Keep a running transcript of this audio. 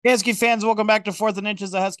Hey, Husky fans, welcome back to Fourth and Inches,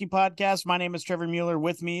 the Husky podcast. My name is Trevor Mueller.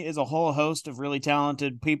 With me is a whole host of really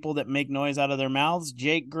talented people that make noise out of their mouths.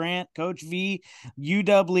 Jake Grant, Coach V,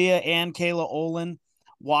 UW Leah, and Kayla Olin.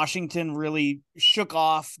 Washington really shook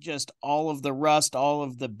off just all of the rust, all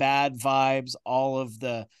of the bad vibes, all of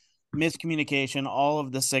the miscommunication, all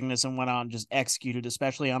of the sickness, and went out and just executed,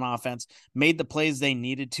 especially on offense, made the plays they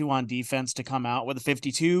needed to on defense to come out with a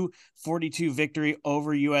 52-42 victory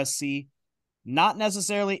over USC. Not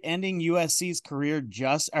necessarily ending USC's career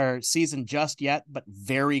just or season just yet, but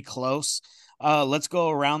very close. Let's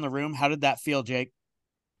go around the room. How did that feel, Jake?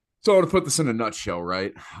 So to put this in a nutshell,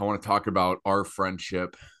 right? I want to talk about our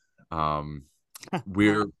friendship. Um,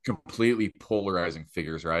 we're completely polarizing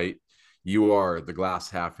figures, right? You are the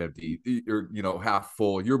glass half empty. You're, half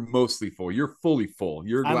full. You're mostly full. You're fully full.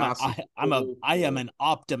 Your glass is I am full. an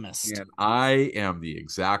optimist. And I am the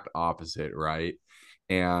exact opposite, right?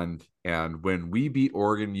 And when we beat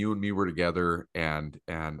Oregon, you and me were together, and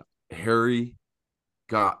Harry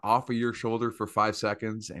got off of your shoulder for 5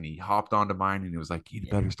 seconds and he hopped onto mine and he was like, "You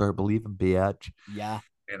better start believing, bitch." Yeah,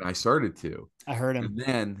 And I started to. I heard him. And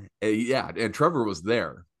then, yeah, and Trevor was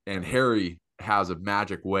there, and Harry has a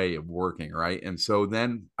magic way of working, right? And so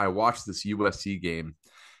then I watched this USC game,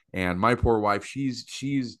 and my poor wife, she's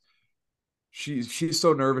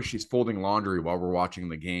so nervous. She's folding laundry while we're watching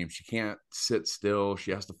the game. She can't sit still.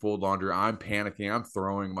 She has to fold laundry. I'm panicking. I'm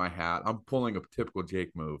throwing my hat. I'm pulling a typical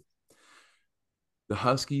Jake move. The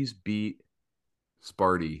Huskies beat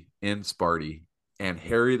Sparty in Sparty, and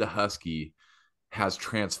Harry the Husky has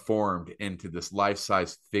transformed into this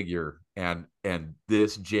life-size figure, and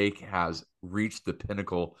this Jake has reached the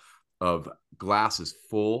pinnacle of glass is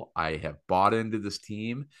full. I have bought into this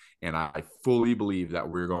team, and I fully believe that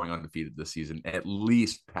we're going undefeated this season, at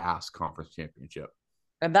least past conference championship.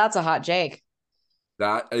 And that's a hot Jake.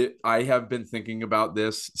 That I have been thinking about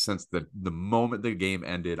this since the moment the game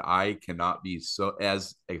ended. I cannot be so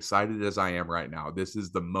as excited as I am right now. This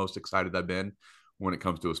is the most excited I've been when it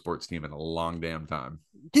comes to a sports team in a long damn time.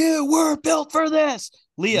 Dude, we're built for this.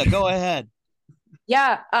 Leah, go ahead.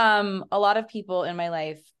 Yeah, a lot of people in my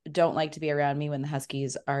life don't like to be around me when the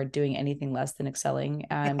Huskies are doing anything less than excelling.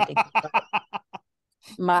 I'm thinking about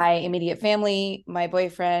my immediate family, my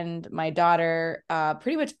boyfriend, my daughter,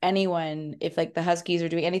 pretty much anyone. If like the Huskies are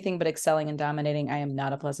doing anything but excelling and dominating, I am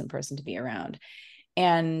not a pleasant person to be around.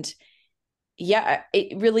 And yeah,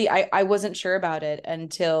 it really, I wasn't sure about it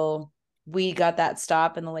until we got that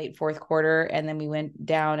stop in the late fourth quarter. And then we went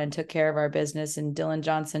down and took care of our business. And Dylan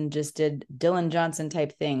Johnson just did Dylan Johnson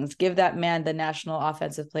type things. Give that man the National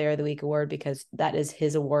Offensive Player of the Week award because that is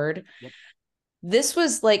his award. Yep. This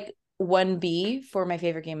was like 1B for my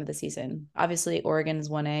favorite game of the season. Obviously, Oregon's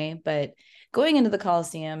 1A, but going into the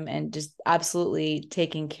Coliseum and just absolutely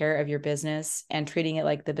taking care of your business and treating it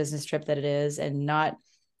like the business trip that it is and not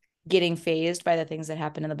getting phased by the things that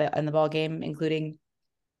happened in the ball game, including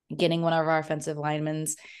getting one of our offensive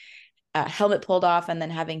linemen's helmet pulled off and then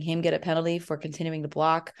having him get a penalty for continuing to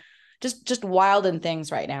block. Just wild and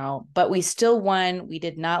things right now, but we still won. We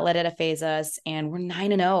did not let it phase us, and we're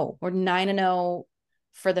 9-0. We're 9-0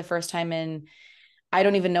 for the first time in I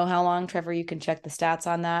don't even know how long. Trevor, you can check the stats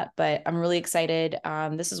on that, but I'm really excited.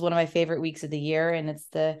 This is one of my favorite weeks of the year, and it's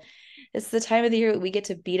the time of the year we get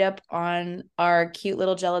to beat up on our cute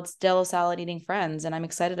little Jello salad eating friends, and I'm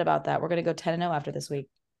excited about that. We're gonna go 10-0 after this week.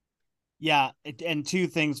 Yeah, and two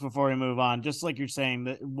things before we move on. Just like you're saying,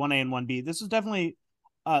 the 1A and 1B. This was definitely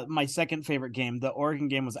my second favorite game. The Oregon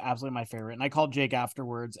game was absolutely my favorite. And I called Jake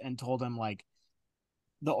afterwards and told him like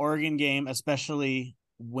the Oregon game, especially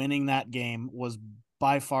winning that game, was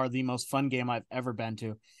by far the most fun game I've ever been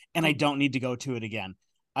to. And I don't need to go to it again.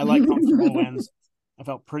 I like comfortable wins. I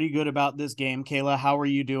felt pretty good about this game. Kayla, how are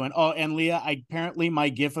you doing? Oh, and Leah, apparently my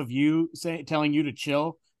gif of you telling you to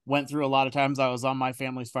chill went through a lot of times. I was on my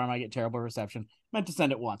family's farm. I get terrible reception. Meant to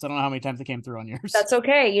send it once. I don't know how many times it came through on yours. That's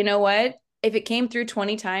okay. You know what? If it came through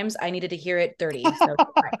 20 times, I needed to hear it 30. So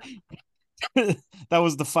That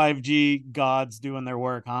was the 5G gods doing their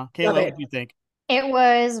work, huh? love Kayla, what it. do you think? It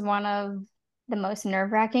was one of the most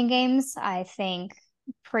nerve-wracking games, I think,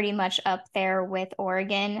 pretty much up there with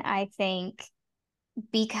Oregon. I think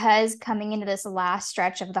because coming into this last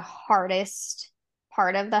stretch of the hardest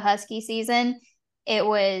part of the Husky season, it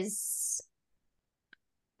was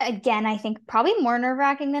again, I think probably more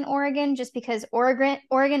nerve-wracking than Oregon, just because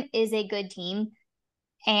Oregon is a good team.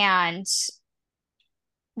 And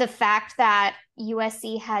the fact that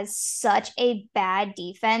USC has such a bad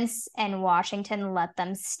defense and Washington let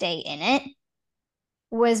them stay in it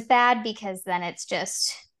was bad because then it's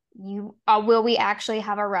just you will we actually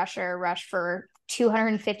have a rusher rush for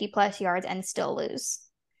 250 plus yards and still lose?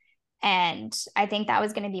 And I think that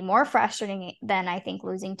was going to be more frustrating than I think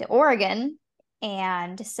losing to Oregon.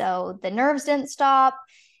 And so the nerves didn't stop.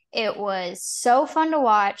 It was so fun to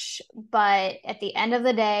watch. But at the end of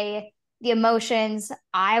the day, the emotions,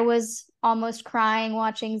 I was almost crying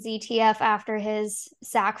watching ZTF after his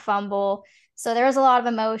sack fumble. So there was a lot of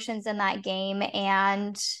emotions in that game.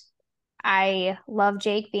 And I love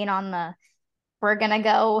Jake being on the we're going to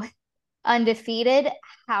go undefeated.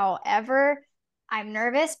 However, I'm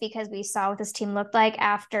nervous because we saw what this team looked like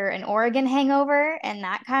after an Oregon hangover and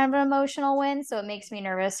that kind of an emotional win. So it makes me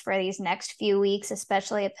nervous for these next few weeks,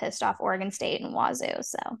 especially a pissed off Oregon State and Wazoo.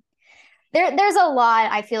 So there's a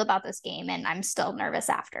lot I feel about this game, and I'm still nervous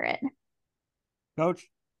after it. Coach?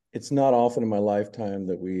 It's not often in my lifetime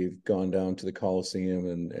that we've gone down to the Coliseum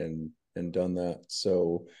and done that.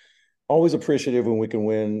 So always appreciative when we can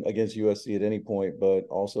win against USC at any point, but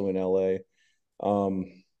also in LA.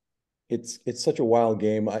 It's such a wild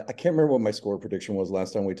game. I can't remember what my score prediction was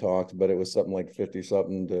last time we talked, but it was something like 50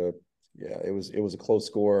 something to, yeah, it was a close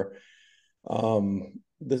score.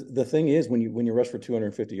 The thing is when you rush for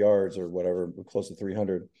 250 yards or whatever, close to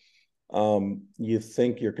 300, you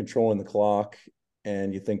think you're controlling the clock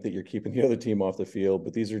and you think that you're keeping the other team off the field,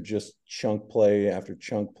 but these are just chunk play after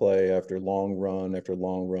long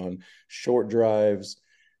run, short drives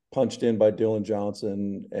punched in by Dylan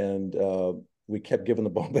Johnson. And we kept giving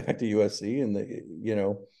the ball back to USC. And,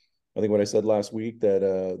 I think what I said last week, that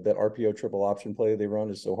RPO triple option play they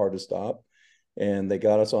run is so hard to stop. And they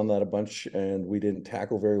got us on that a bunch, and we didn't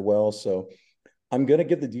tackle very well. So I'm going to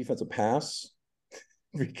give the defense a pass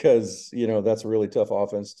because, that's a really tough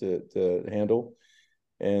offense to handle.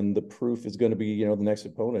 And the proof is going to be, the next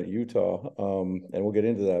opponent, Utah. And we'll get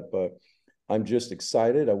into that. But I'm just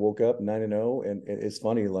excited. I woke up 9-0. And it's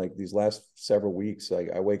funny, like these last several weeks,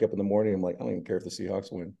 I wake up in the morning, I'm like, I don't even care if the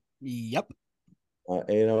Seahawks win. Yep.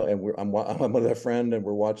 And I'm with a friend, and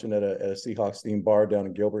we're watching at a Seahawks themed bar down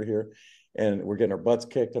in Gilbert here. And we're getting our butts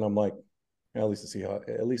kicked. And I'm like, at least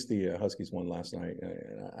the Huskies won last night.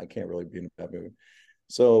 I can't really be in that mood.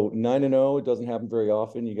 So 9-0, it doesn't happen very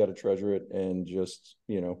often. You got to treasure it and just,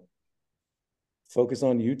 focus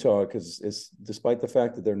on Utah, because it's despite the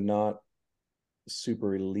fact that they're not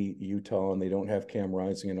super elite Utah and they don't have Cam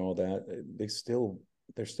Rising and all that, they're still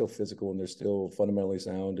physical and they're still fundamentally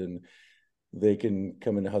sound, and they can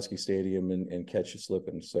come into Husky Stadium and catch you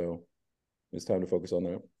slipping. So it's time to focus on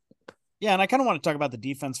that. Yeah, and I kind of want to talk about the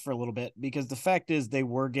defense for a little bit, because the fact is they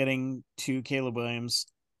were getting to Caleb Williams.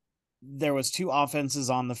 There was two offenses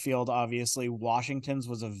on the field, obviously. Washington's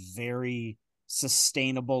was a very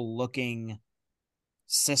sustainable looking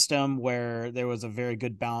system where there was a very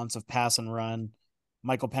good balance of pass and run.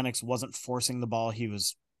 Michael Penix wasn't forcing the ball. He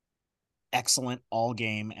was excellent all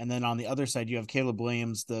game. And then on the other side, you have Caleb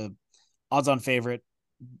Williams, the odds-on favorite,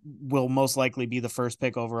 will most likely be the first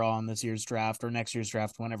pick overall in this year's draft or next year's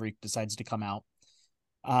draft, whenever he decides to come out.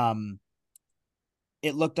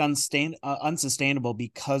 It looked unsustainable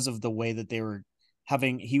because of the way that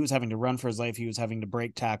he was having to run for his life. He was having to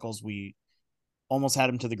break tackles. We almost had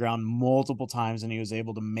him to the ground multiple times, and he was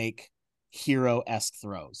able to make hero-esque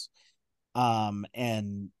throws.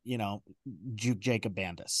 And, juke Jacob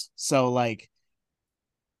Bandis. So I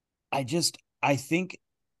think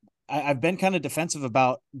I've been kind of defensive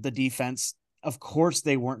about the defense. Of course,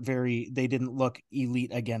 they didn't look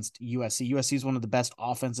elite against USC. USC is one of the best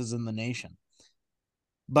offenses in the nation.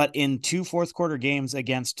 But in 2 fourth quarter games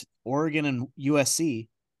against Oregon and USC,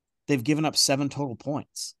 they've given up 7 total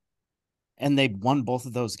points, and they won both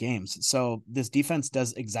of those games. So this defense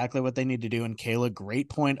does exactly what they need to do. And Kayla, great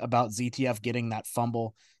point about ZTF getting that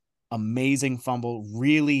fumble, amazing fumble.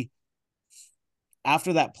 Really,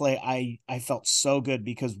 after that play, I felt so good,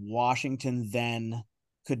 because Washington then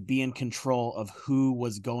could be in control of who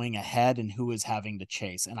was going ahead and who was having to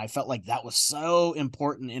chase. And I felt like that was so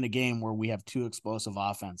important in a game where we have 2 explosive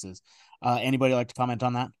offenses. Anybody like to comment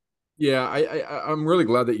on that? Yeah, I'm really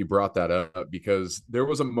glad that you brought that up, because there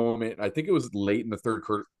was a moment, I think it was late in the third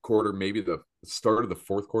quarter, maybe the start of the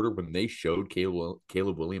fourth quarter, when they showed Caleb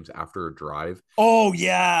Williams after a drive. Oh,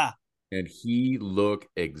 yeah. And he looked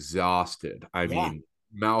exhausted. I mean,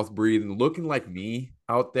 mouth breathing, looking like me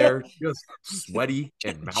out there, just sweaty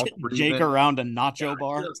and mouth breathing. Jake around a nacho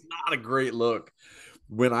bar. Just not a great look.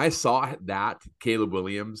 When I saw that Caleb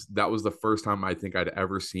Williams, that was the first time I think I'd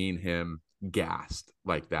ever seen him gassed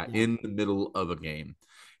like that in the middle of a game.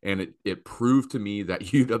 And it proved to me that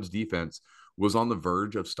UW's defense was on the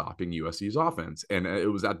verge of stopping USC's offense. And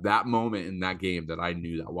it was at that moment in that game that I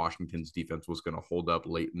knew that Washington's defense was going to hold up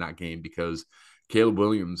late in that game, because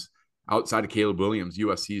outside of Caleb Williams,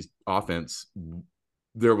 USC's offense,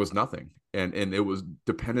 there was nothing. and it was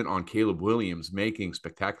dependent on Caleb Williams making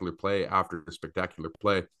spectacular play after spectacular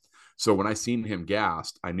play. So when I seen him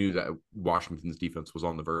gassed, I knew that Washington's defense was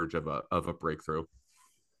on the verge of a breakthrough.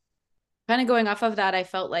 Kind of going off of that, I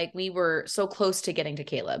felt like we were so close to getting to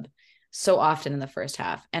Caleb so often in the first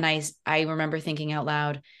half. And I remember thinking out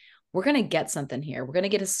loud, we're going to get something here. We're going to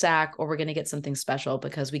get a sack or we're going to get something special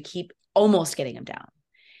because we keep almost getting him down.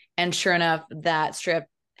 And sure enough, that strip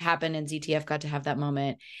happened and ZTF got to have that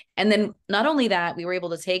moment. And then not only that, we were able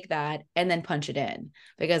to take that and then punch it in,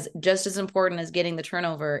 because just as important as getting the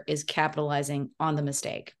turnover is capitalizing on the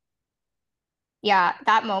mistake. Yeah,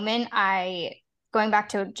 that moment, going back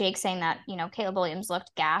to Jake saying that, Caleb Williams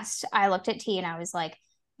looked gassed, I looked at T and I was like,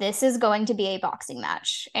 this is going to be a boxing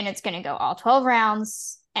match and it's going to go all 12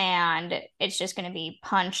 rounds and it's just going to be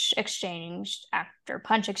punch exchange after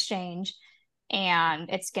punch exchange. And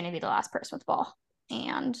it's going to be the last person with the ball.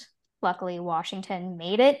 And luckily, Washington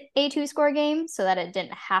made it a 2-score game so that it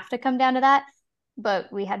didn't have to come down to that.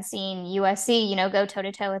 But we had seen USC, go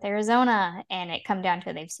toe-to-toe with Arizona, and it come down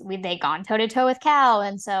to they gone toe-to-toe with Cal.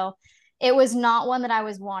 And so it was not one that I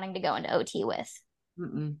was wanting to go into OT with.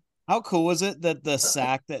 Mm-mm. How cool was it that the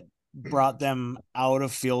sack that brought them out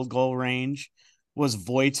of field goal range was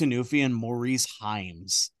Voy Tanufi and Maurice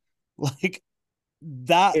Himes? Like,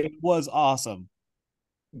 that was awesome.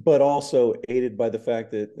 But also aided by the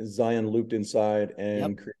fact that Zion looped inside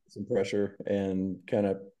and created some pressure and kind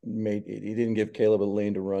of he didn't give Caleb a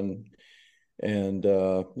lane to run, and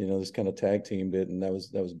this kind of tag teamed it, and that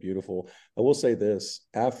was beautiful. I will say this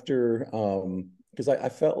after because I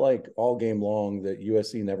felt like all game long that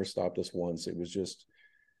USC never stopped us once. It was just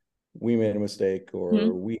we made a mistake or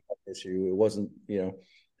we had an issue. It wasn't,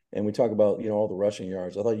 and we talk about, all the rushing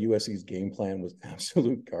yards. I thought USC's game plan was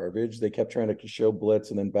absolute garbage. They kept trying to show blitz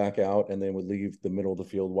and then back out and then would leave the middle of the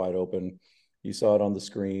field wide open. You saw it on the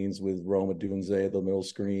screens with Roma Dunze, the middle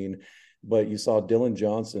screen. But you saw Dylan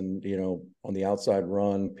Johnson, on the outside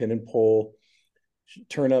run, pin and pull,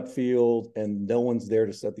 turn up field, and no one's there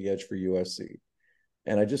to set the edge for USC.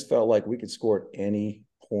 And I just felt like we could score at any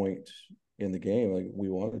point in the game like we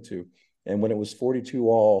wanted to. And when it was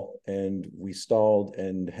 42-all and we stalled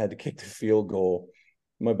and had to kick the field goal,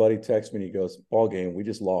 my buddy texted me and he goes, ball game, we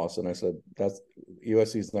just lost. And I said, that's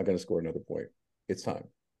USC is not going to score another point. It's time.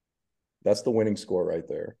 That's the winning score right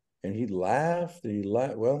there. And he laughed.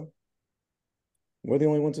 Well, we're the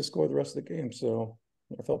only ones that scored the rest of the game. So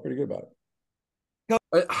I felt pretty good about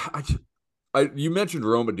it. You mentioned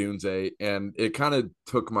Roma Dunze, and it kind of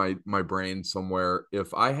took my brain somewhere.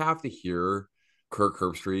 If I have to hear Kirk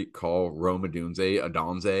Herbstreit call Roma Dunze a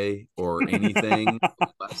Donze or anything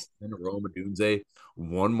less than Roma Dunze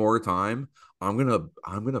one more time, I'm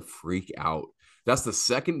gonna freak out. That's the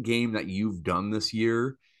second game that you've done this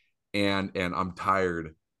year, and I'm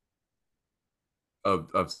tired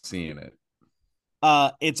of seeing it.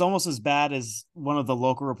 It's almost as bad as one of the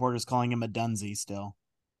local reporters calling him a Dunzy still.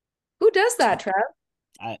 Who does that, Trev?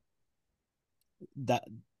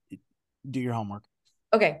 Do your homework.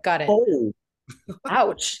 Okay, got it. Oh.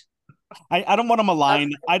 Ouch. I don't want to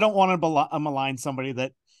malign. I don't want to malign somebody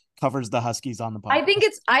that covers the Huskies on the podcast.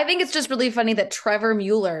 I think it's just really funny that Trevor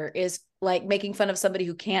Mueller is like making fun of somebody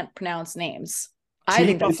who can't pronounce names. I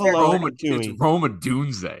think that's Roma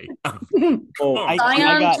Dunze.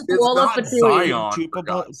 I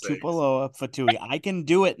got Tupelo Fatui. I can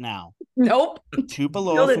do it now. Nope.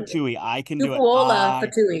 Tupelo Fatui. I can do it.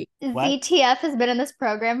 Fatui. ZTF has been in this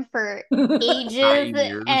program for ages,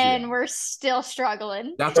 and we're still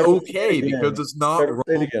struggling. That's okay because it's not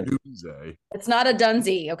Roma Dunze. It's not a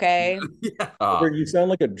Dunzy, okay? You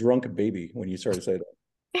sound like a drunk baby when you start to say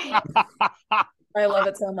that. I love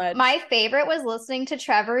it so much. My favorite was listening to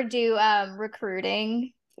Trevor do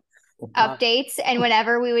recruiting updates, and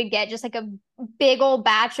whenever we would get just like a big old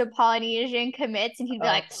batch of Polynesian commits, and he'd be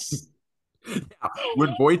like,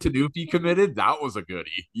 when Voy Tanufi committed, that was a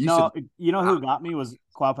goodie. You know who got me was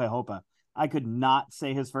Kwape Hopa. I could not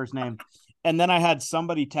say his first name. And then I had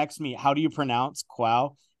somebody text me, how do you pronounce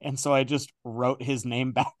Quao? And so I just wrote his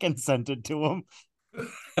name back and sent it to him.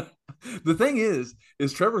 The thing is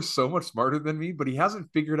Trevor's so much smarter than me, but he hasn't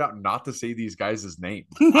figured out not to say these guys' names.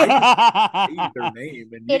 I just say their name,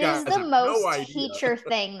 and it is the most teacher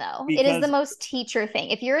thing, though. It is the most teacher thing.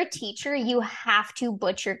 If you're a teacher, you have to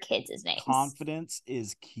butcher kids' names. Confidence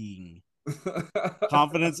is king.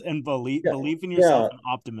 Confidence and belief in yourself and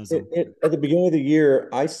optimism. At the beginning of the year,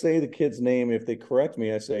 I say the kid's name. If they correct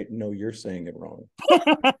me, I say, no, you're saying it wrong.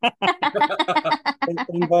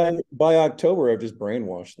 and by October, I've just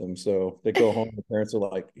brainwashed them. So they go home, the parents are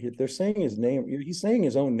like, they're saying his name. He's saying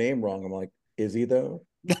his own name wrong. I'm like, is he though?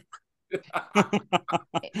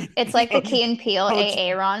 It's like the Key and Peele Coach-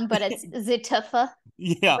 AA run, but it's Zitufa.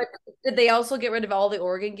 Yeah. But did they also get rid of all the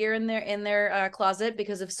Oregon gear in their closet?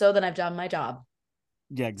 Because if so, then I've done my job.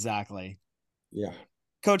 Yeah, exactly. Yeah.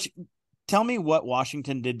 Coach, tell me what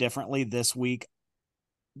Washington did differently this week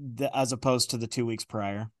as opposed to the 2 weeks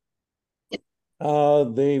prior.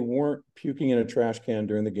 They weren't puking in a trash can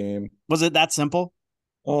during the game. Was it that simple?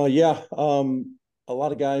 Yeah. A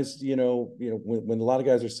lot of guys, when a lot of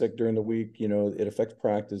guys are sick during the week, it affects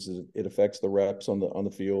practice. It affects the reps on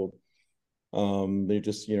the field. They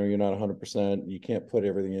just, you're not 100%. You can't put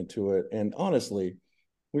everything into it. And honestly,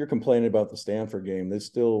 we were complaining about the Stanford game. They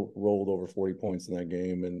still rolled over 40 points in that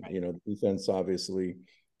game. And, the defense obviously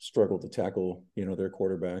struggled to tackle, their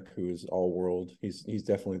quarterback, who is all world. He's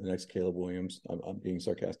definitely the next Caleb Williams. I'm being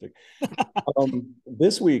sarcastic.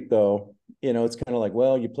 This week, though, it's kind of like,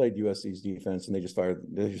 well, you played USC's defense and they just fired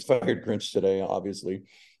Grinch today, obviously.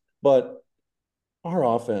 But our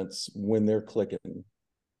offense, when they're clicking,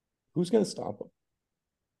 who's going to stop them?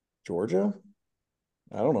 Georgia?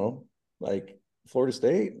 I don't know. Like Florida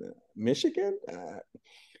State, Michigan?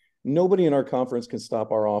 Nobody in our conference can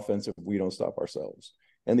stop our offense if we don't stop ourselves.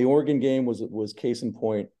 And the Oregon game was case in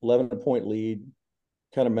point, 11-point lead,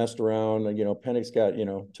 kind of messed around.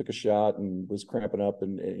 Penix took a shot and was cramping up.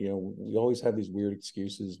 And, we always have these weird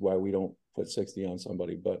excuses why we don't put 60 on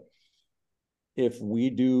somebody. But if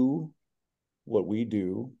we do what we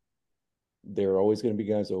do, there are always going to be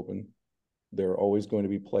guys open. There are always going to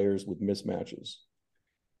be players with mismatches.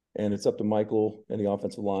 And it's up to Michael and the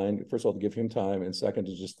offensive line, first of all, to give him time, and second,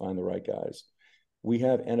 to just find the right guys. We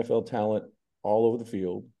have NFL talent all over the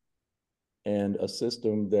field and a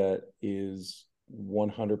system that is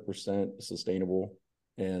 100% sustainable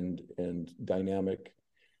and dynamic.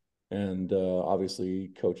 And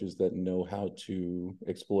obviously coaches that know how to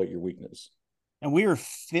exploit your weakness. And we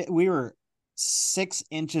were 6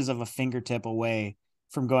 inches of a fingertip away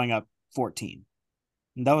from going up 14.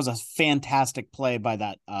 And that was a fantastic play by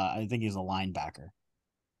that. I think he's a linebacker.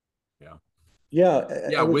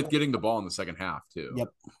 Yeah, with getting the ball in the second half too. Yep.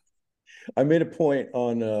 I made a point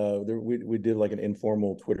on we did like an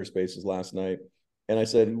informal Twitter Spaces last night, and I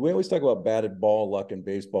said we always talk about batted ball luck in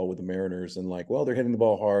baseball with the Mariners, and like, well, they're hitting the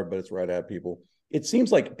ball hard, but it's right at people. It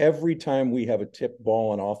seems like every time we have a tipped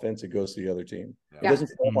ball on offense, it goes to the other team. It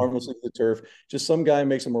doesn't fall harmlessly to the turf. Just some guy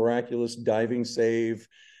makes a miraculous diving save.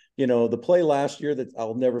 The play last year that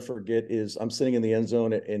I'll never forget is I'm sitting in the end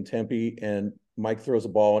zone in Tempe, and Mike throws a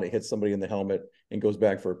ball and it hits somebody in the helmet and goes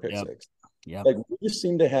back for a pick six. Yeah. Like, we just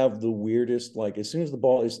seem to have the weirdest, like, as soon as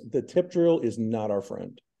the tip drill is not our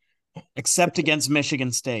friend. Except against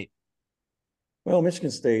Michigan State. Well, Michigan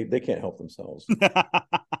State, they can't help themselves.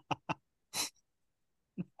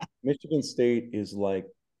 Michigan State is like.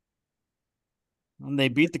 And they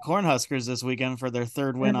beat the Cornhuskers this weekend for their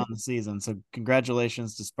 3rd win on the season. So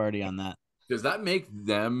congratulations to Sparty on that. Does that make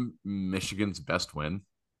them Michigan's best win?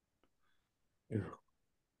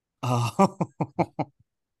 Oh.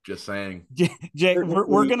 Just saying. Jake,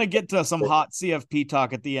 we're going to get to some hot CFP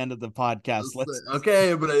talk at the end of the podcast.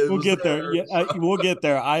 Okay, but we'll get there. Yeah, we'll get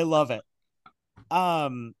there. I love it.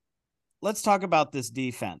 Let's talk about this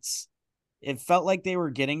defense. It felt like they were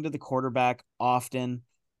getting to the quarterback often.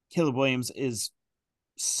 Caleb Williams is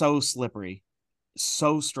so slippery,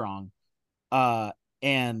 so strong,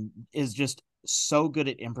 and is just so good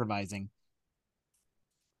at improvising.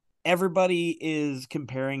 Everybody is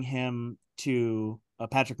comparing him to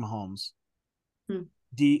Patrick Mahomes.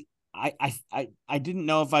 I didn't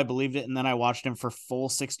know if I believed it, and then I watched him for full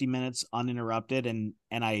 60 minutes uninterrupted, and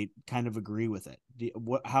I kind of agree with it.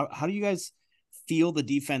 How do you guys feel the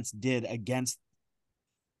defense did against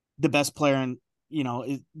the best player in,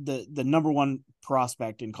 the number one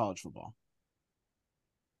prospect in college football?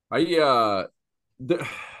 I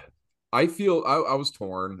feel I was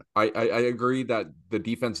torn. I agree that the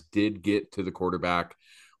defense did get to the quarterback.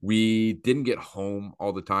 We didn't get home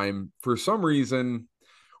all the time. For some reason,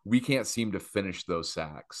 we can't seem to finish those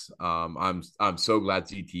sacks. I'm so glad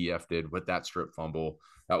ZTF did with that strip fumble.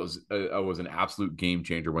 That was an absolute game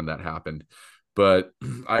changer when that happened. But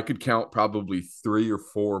I could count probably 3 or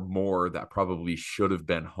 4 more that probably should have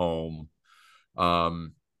been home. The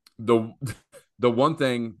one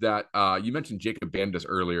thing that you mentioned Jacob Bandas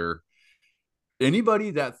earlier.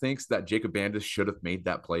 Anybody that thinks that Jacob Bandas should have made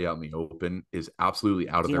that play out in the open is absolutely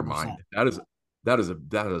out of 0%. Their mind. That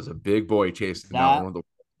is a big boy chasing down one of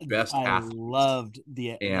the best athletes. I loved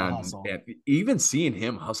the hustle. And even seeing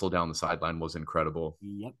him hustle down the sideline was incredible.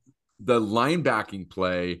 Yep. The linebacking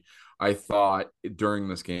play, I thought during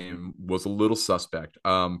this game was a little suspect.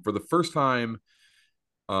 For the first time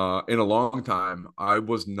in a long time. I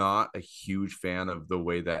was not a huge fan of the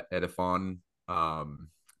way that Edifon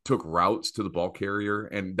took routes to the ball carrier,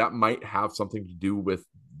 and that might have something to do with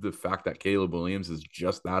the fact that Caleb Williams is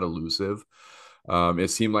just that elusive. It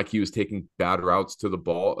seemed like he was taking bad routes to the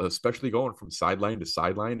ball, especially going from sideline to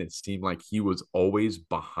sideline. It seemed like he was always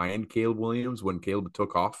behind Caleb Williams when Caleb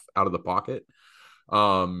took off out of the pocket.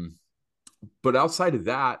 But outside of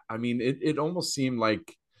that, I mean, it almost seemed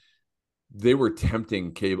like they were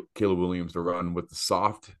tempting Caleb Williams to run with the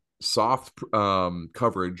soft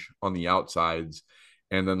coverage on the outsides,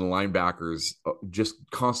 and then the linebackers just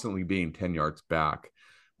constantly being 10 yards back.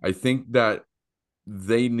 I think that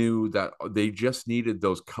they knew that they just needed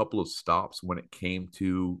those couple of stops when it came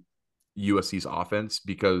to USC's offense,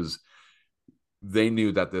 because they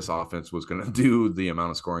knew that this offense was going to do the amount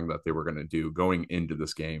of scoring that they were going to do going into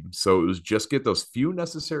this game. So it was just get those few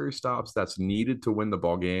necessary stops that's needed to win the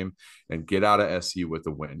ball game and get out of SC with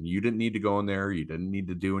a win. You didn't need to go in there. You didn't need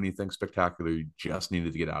to do anything spectacular. You just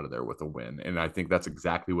needed to get out of there with a win. And I think that's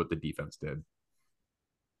exactly what the defense did.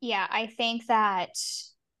 Yeah, I think that,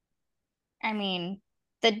 I mean,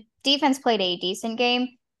 the defense played a decent game.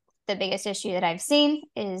 The biggest issue that I've seen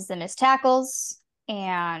is the missed tackles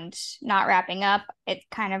and not wrapping up. It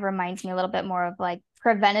kind of reminds me a little bit more of like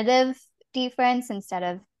preventative defense instead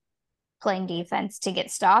of playing defense to get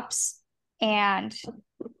stops. And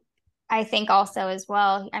I think also as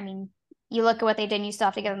well, I mean, you look at what they did and you still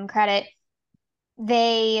have to give them credit.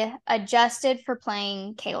 They adjusted for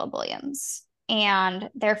playing Caleb Williams, and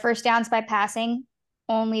their first downs by passing,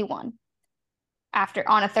 only one after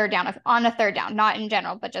on a third down, not in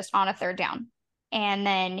general, but just on a third down. And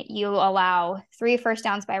then you allow 3 first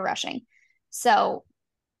downs by rushing. So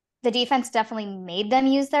the defense definitely made them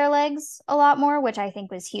use their legs a lot more, which I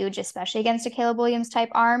think was huge, especially against a Caleb Williams type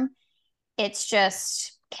arm. It's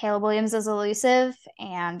just Caleb Williams is elusive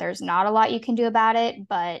and there's not a lot you can do about it,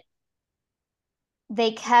 but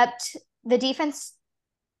they kept the defense,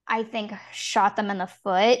 I think, shot them in the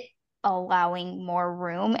foot, allowing more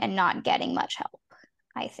room and not getting much help.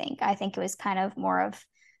 I think it was kind of more of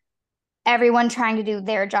everyone trying to do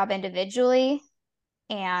their job individually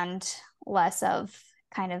and less of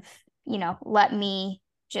kind of, let me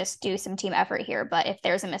just do some team effort here. But if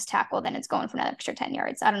there's a missed tackle, then it's going for another extra 10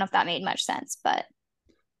 yards. I don't know if that made much sense, but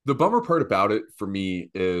the bummer part about it for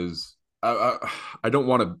me is I don't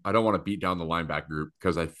want to beat down the linebacker group,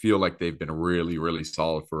 because I feel like they've been really, really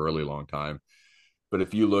solid for a really long time. But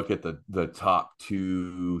if you look at the top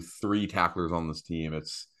 2-3 tacklers on this team,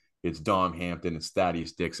 it's Dom Hampton, it's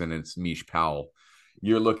Thaddeus Dixon, and it's Mish Powell.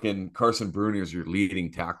 You're looking Carson Brunier is your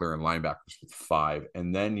leading tackler and linebackers with 5,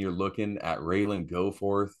 and then you're looking at Raylan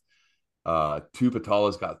Goforth.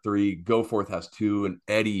 Tupatala's got 3, Goforth has 2, and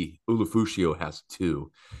Eddie Ulufushio has 2.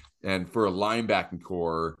 And for a linebacking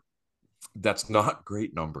core, that's not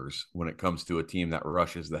great numbers when it comes to a team that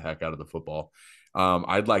rushes the heck out of the football.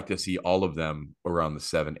 I'd like to see all of them around the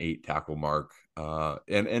 7-8 tackle mark.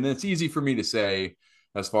 And it's easy for me to say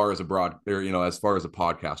as far as as far as a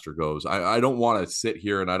podcaster goes. I don't want to sit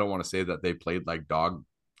here and I don't want to say that they played like dog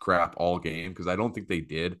crap all game, because I don't think they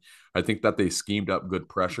did. I think that they schemed up good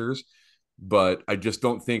pressures, but I just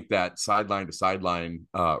don't think that sideline to sideline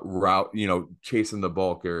route, chasing the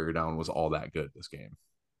ball carrier down was all that good this game.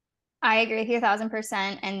 I agree with you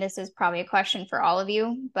 1,000%. And this is probably a question for all of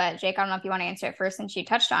you, but Jake, I don't know if you want to answer it first since you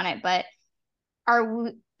touched on it, but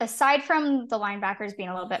aside from the linebackers being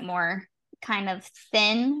a little bit more kind of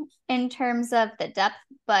thin in terms of the depth,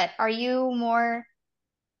 but are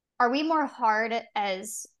we more hard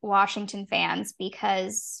as Washington fans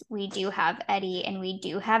because we do have Eddie and we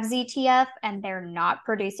do have ZTF and they're not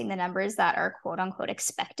producing the numbers that are quote unquote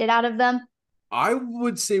expected out of them? I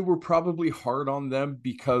would say we're probably hard on them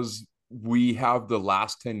because we have the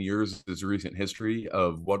last 10 years as recent history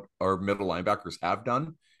of what our middle linebackers have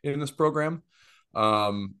done in this program.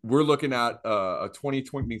 We're looking at a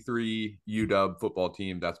 2023 UW football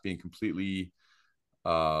team that's being completely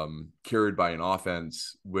carried by an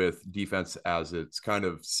offense with defense as its kind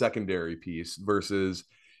of secondary piece, versus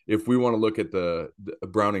if we want to look at the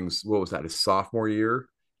Browning's, what was that, his sophomore year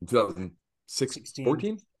in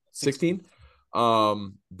 2016, 16?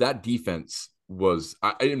 That defense was,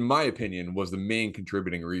 in my opinion, was the main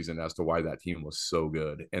contributing reason as to why that team was so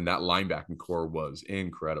good. And that linebacking core was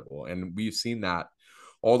incredible. And we've seen that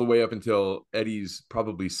all the way up until Eddie's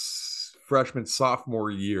probably freshman, sophomore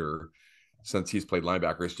year. Since he's played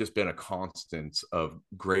linebacker, it's just been a constant of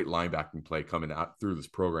great linebacking play coming out through this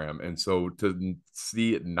program. And so to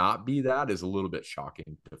see it not be that is a little bit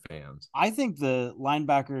shocking to fans. I think the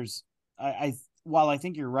linebackers, while I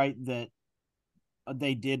think you're right that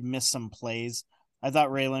they did miss some plays, I thought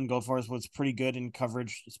Raylan Goforth was pretty good in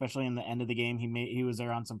coverage, especially in the end of the game. He was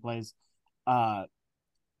there on some plays.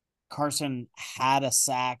 Carson had a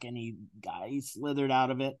sack and he slithered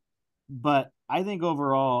out of it. But I think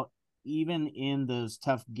overall, even in those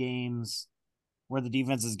tough games where the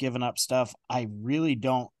defense has given up stuff, I really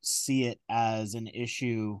don't see it as an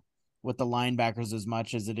issue with the linebackers as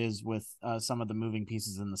much as it is with some of the moving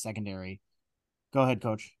pieces in the secondary. Go ahead,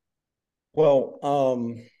 Coach. Well,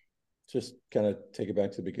 just kind of take it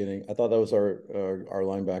back to the beginning. I thought that was our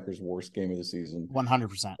linebackers' worst game of the season.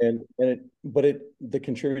 100%. The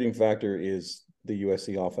contributing factor is the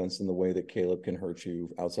USC offense and the way that Caleb can hurt you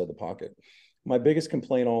outside the pocket. My biggest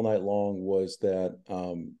complaint all night long was that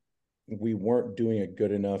we weren't doing a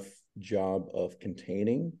good enough job of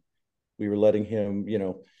containing. We were letting him,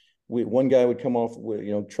 one guy would come off,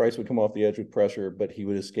 Trice would come off the edge with pressure, but he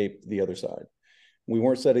would escape the other side. We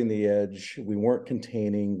weren't setting the edge. We weren't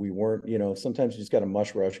containing. We weren't, sometimes you just got to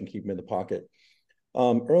mush rush and keep them in the pocket.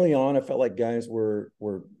 Early on, I felt like guys were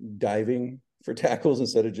diving for tackles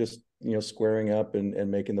instead of just, squaring up and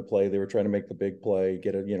making the play. They were trying to make the big play,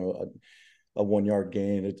 get a 1 yard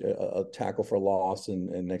gain, a tackle for loss. And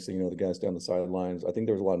next thing you know, the guy's down the sidelines. I think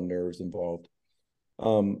there was a lot of nerves involved.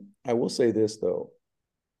 I will say this, though.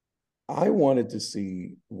 I wanted to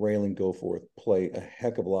see Raylan Goforth play a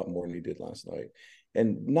heck of a lot more than he did last night.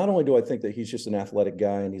 And not only do I think that he's just an athletic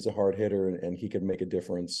guy and he's a hard hitter and he could make a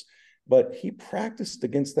difference, but he practiced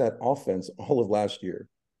against that offense all of last year,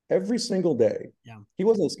 every single day. Yeah. He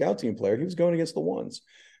wasn't a scout team player. He was going against the ones.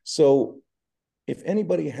 So if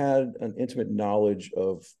anybody had an intimate knowledge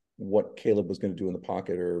of what Caleb was going to do in the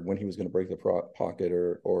pocket or when he was going to break the pocket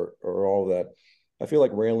or all of that, I feel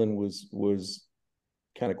like Raylan was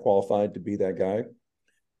kind of qualified to be that guy.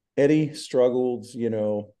 Eddie struggled,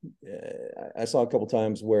 I saw a couple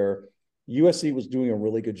times where USC was doing a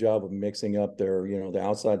really good job of mixing up their, the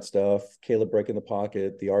outside stuff, Caleb breaking the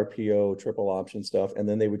pocket, the RPO, triple option stuff, and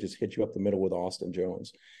then they would just hit you up the middle with Austin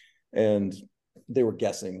Jones. And they were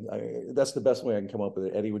guessing. That's the best way I can come up with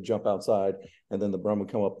it. Eddie would jump outside, and then the Brum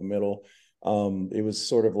would come up the middle. It was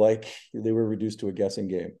sort of like they were reduced to a guessing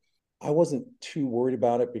game. I wasn't too worried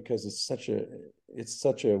about it because it's such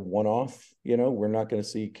a one-off. We're not going to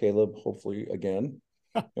see Caleb hopefully again,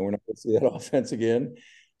 and we're not going to see that offense again.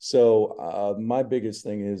 So my biggest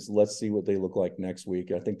thing is let's see what they look like next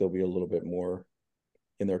week. I think they'll be a little bit more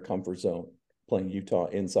in their comfort zone playing Utah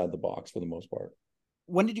inside the box for the most part.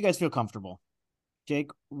 When did you guys feel comfortable, Jake?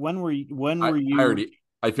 When were you?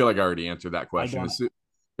 I feel like I already answered that question.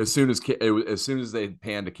 As soon as they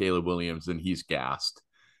pan to Caleb Williams, then he's gassed.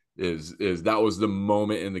 That was the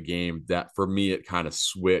moment in the game that for me it kind of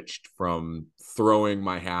switched from throwing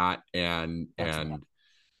my hat and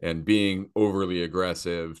being overly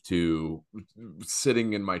aggressive to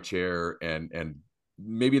sitting in my chair and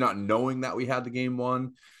maybe not knowing that we had the game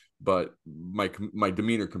won, but my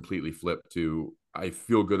demeanor completely flipped to I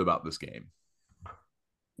feel good about this game.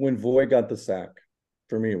 When Voy got the sack,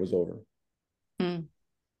 for me it was over. Same.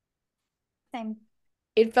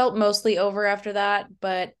 It felt mostly over after that,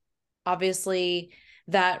 but obviously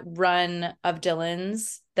that run of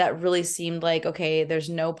Dylan's that really seemed like, okay, there's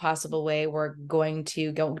no possible way we're going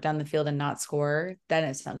to go down the field and not score. Then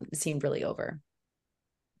it seemed really over.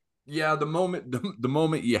 Yeah, the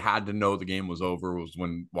moment you had to know the game was over was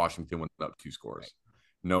when Washington went up 2 scores. Right.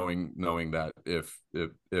 Knowing that if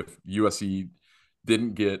USC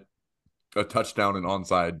didn't get a touchdown and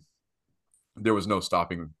onside, there was no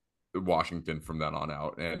stopping Washington from then on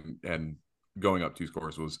out, and going up 2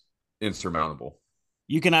 scores was insurmountable.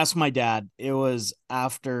 You can ask my dad. It was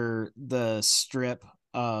after the strip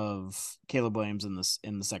of Caleb Williams in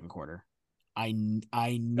the second quarter. I knew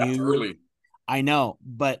that's early. I know,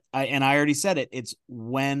 but I already said it. It's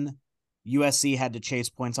when USC had to chase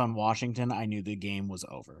points on Washington. I knew the game was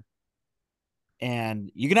over.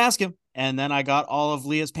 And you can ask him. And then I got all of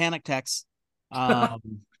Leah's panic texts. But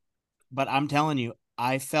I'm telling you,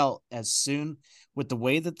 I felt as soon with the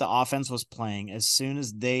way that the offense was playing, as soon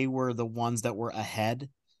as they were the ones that were ahead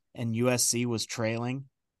and USC was trailing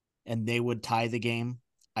and they would tie the game,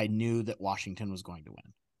 I knew that Washington was going to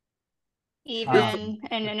win. Even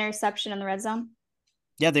an interception in the red zone?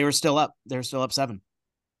 Yeah, they were still up. They were still up 7.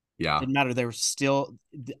 Yeah. Didn't matter. They were still,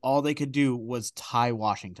 all they could do was tie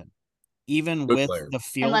Washington. Even Good with player. the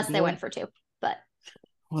field Unless goal. they went for 2, but.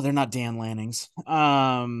 Well, they're not Dan Lannings.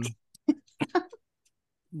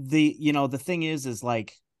 The thing is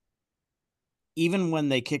like, even when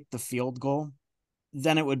they kicked the field goal,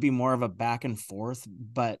 then it would be more of a back and forth,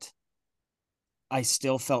 but I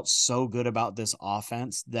still felt so good about this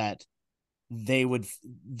offense that they would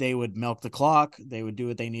milk the clock. They would do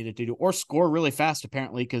what they needed to do, or score really fast,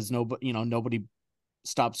 apparently, because nobody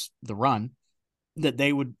stops the run. That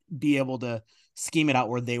they would be able to scheme it out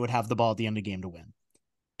where they would have the ball at the end of the game to win.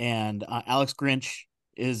 And Alex Grinch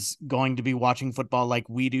is going to be watching football like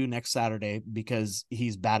we do next Saturday because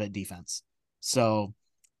he's bad at defense. So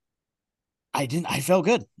I felt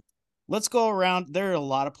good. Let's go around. There are a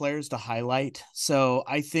lot of players to highlight. So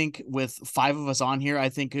I think with 5 of us on here, I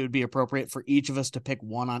think it would be appropriate for each of us to pick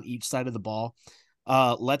one on each side of the ball.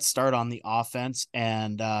 Let's start on the offense.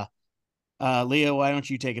 And Leah, why don't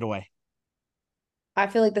you take it away? I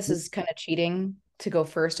feel like this is kind of cheating to go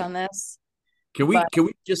first on this. Can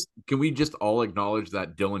we just all acknowledge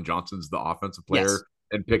that Dylan Johnson's the offensive player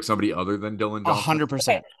and pick somebody other than Dylan Johnson?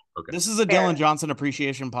 100%. Okay. This is a Dylan Johnson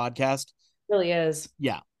appreciation podcast. It really is.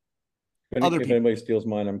 Yeah. If anybody steals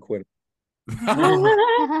mine, I'm quitting.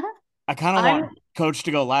 I kind of want Coach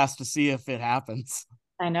to go last to see if it happens.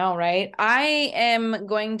 I know, right? I am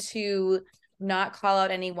going to not call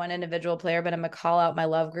out any one individual player, but I'm going to call out my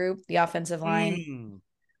love group, the offensive line.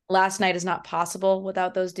 Last night is not possible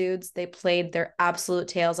without those dudes. They played their absolute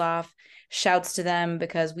tails off. Shouts to them,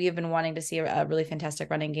 because we have been wanting to see a really fantastic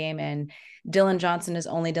running game. And Dylan Johnson is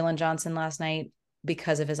only Dylan Johnson last night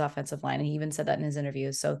because of his offensive line. And he even said that in his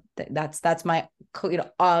interviews. So that's my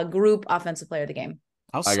group offensive player of the game.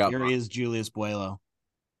 How scary is Julius Buelo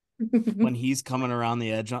when he's coming around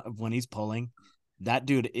the edge, when he's pulling? That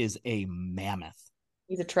dude is a mammoth.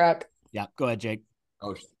 He's a truck. Yeah. Go ahead, Jake.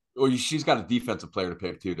 Oh, she's got a defensive player to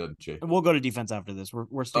pick too, doesn't she? We'll go to defense after this.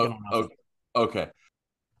 We're sticking on offense. Okay.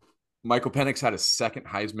 Michael Penix had a second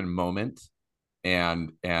Heisman moment,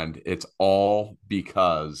 and it's all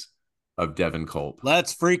because of Devin Culp.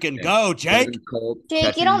 Let's freaking go, Jake.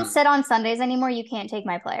 Jake, you don't sit on Sundays anymore. You can't take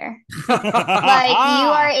my player. Like, you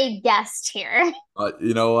are a guest here.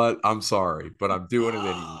 You know what? I'm sorry, but I'm doing it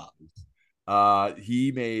anyways.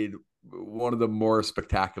 He made one of the more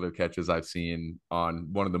spectacular catches I've seen on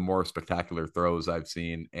one of the more spectacular throws I've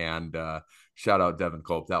seen. And shout out Devin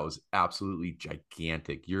Culp. That was absolutely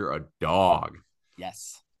gigantic. You're a dog.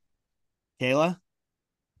 Yes. Kayla?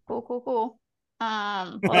 Cool.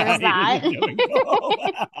 Well, there's that.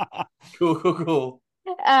 Cool.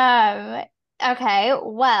 Okay,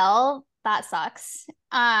 well, that sucks.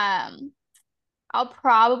 I'll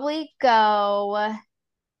probably go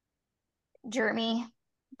Jeremy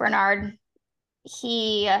Bernard.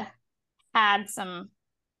 He had some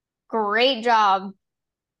great job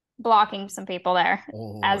blocking some people there,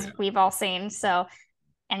 we've all seen. So,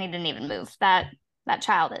 and he didn't even move. That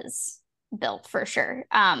child is built for sure.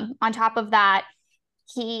 On top of that,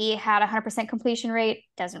 he had 100% completion rate.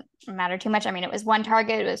 Doesn't matter too much. I mean, it was one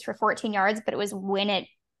target. It was for 14 yards, but it was when it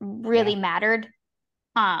really mattered.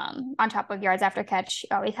 On top of yards after catch,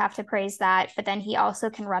 you always have to praise that. But then he also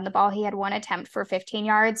can run the ball. He had one attempt for 15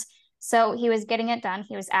 yards. So he was getting it done.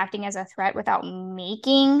 He was acting as a threat without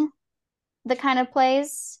making the kind of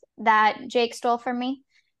plays that Jake stole from me.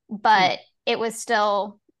 But it was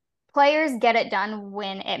still, players get it done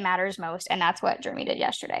when it matters most. And that's what Jeremy did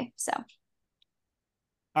yesterday. So.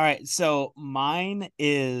 All right. So mine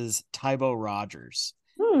is Tybo Rogers.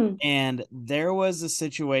 And there was a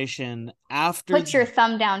situation after. Put your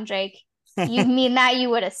thumb down, Jake. You mean that, you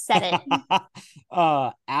would have said it.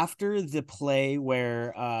 After the play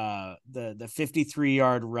where the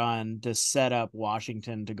 53-yard run to set up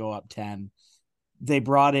Washington to go up 10, they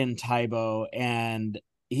brought in Tybo, and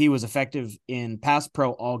he was effective in pass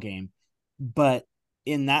pro all game. But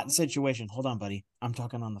in that situation, hold on, buddy. I'm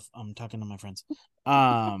talking to my friends.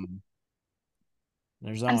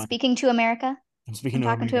 There's I'm speaking to America. I'm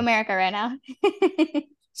talking to America right now.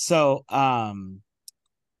 So,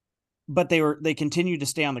 but they continued to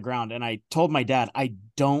stay on the ground. And I told my dad, I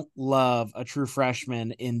don't love a true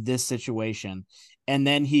freshman in this situation. And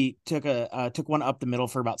then he took one up the middle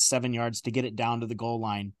for about 7 yards to get it down to the goal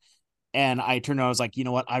line. And I turned around, I was like, you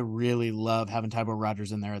know what? I really love having Tybo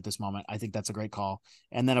Rogers in there at this moment. I think that's a great call.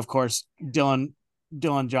 And then, of course, Dylan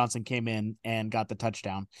Johnson came in and got the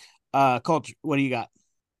touchdown. Coach, what do you got?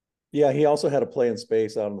 Yeah, he also had a play in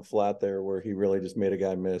space out on the flat there where he really just made a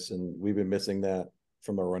guy miss, and we've been missing that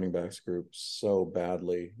from our running backs group so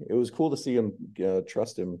badly. It was cool to see him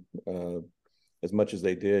trust him as much as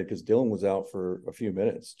they did, because Dylan was out for a few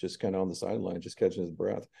minutes, just kind of on the sideline, just catching his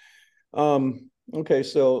breath. Okay,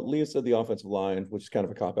 so Leah said the offensive line, which is kind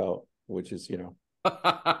of a cop-out, which is,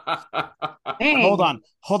 Hold on.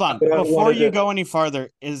 Before you go any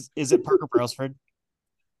farther, is it Parker Brailsford?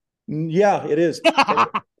 Yeah, it is.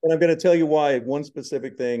 And I'm going to tell you why. One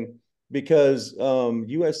specific thing, because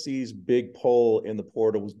USC's big pull in the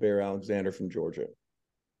portal was Bear Alexander from Georgia.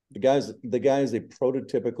 The guy is a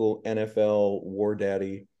prototypical NFL war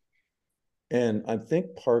daddy. And I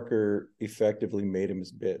think Parker effectively made him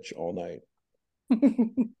his bitch all night.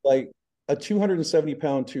 Like a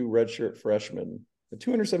 270-pound redshirt freshman, a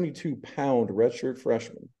 272-pound redshirt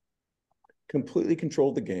freshman completely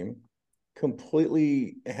controlled the game,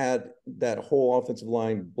 completely had that whole offensive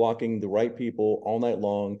line blocking the right people all night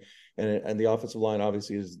long. And the offensive line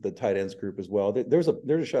obviously is the tight ends group as well. There's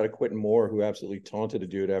a shot of Quentin Moore who absolutely taunted a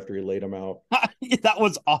dude after he laid him out. That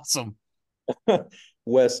was awesome.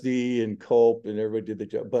 Westy and Culp and everybody did the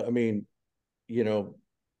job. But I mean, you know,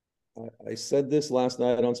 I said this last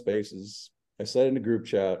night on Spaces. I said in the group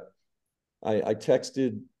chat. I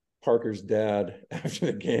texted Parker's dad after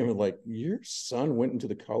the game and like, your son went into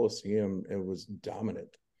the Coliseum and was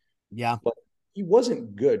dominant. Yeah. But he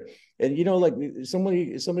wasn't good. And, you know, like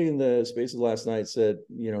somebody in the Spaces last night said,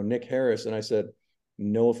 you know, Nick Harris. And I said,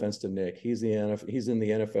 no offense to Nick. He's in the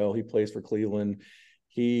NFL. He plays for Cleveland.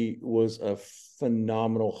 He was a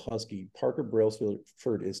phenomenal Husky. Parker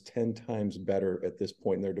Brailsford is 10 times better at this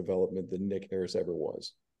point in their development than Nick Harris ever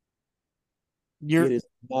was. It is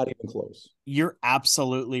not even close. You're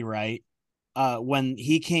absolutely right. When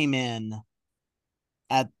he came in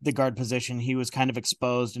at the guard position, he was kind of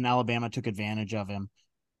exposed and Alabama took advantage of him.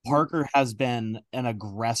 Parker has been an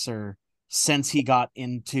aggressor since he got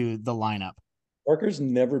into the lineup. Parker's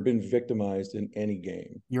never been victimized in any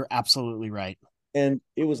game. You're absolutely right. And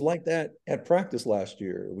it was like that at practice last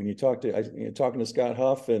year. When you talk to talking to Scott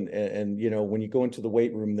Huff and you know, when you go into the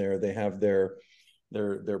weight room there, they have their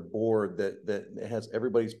board that has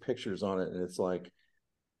everybody's pictures on it, and it's like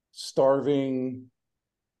starving,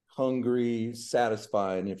 hungry,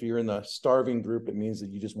 satisfied. And if you're in the starving group, it means that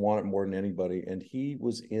you just want it more than anybody. And he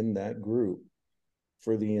was in that group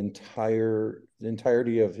for the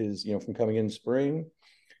entirety of his, you know, from coming in spring.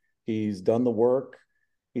 He's done the work.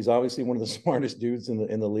 He's obviously one of the smartest dudes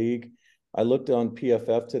in the league. I looked on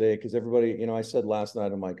PFF today because everybody, you know, I said last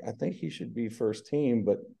night, I'm like, I think he should be first team,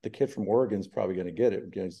 but the kid from Oregon's probably going to get it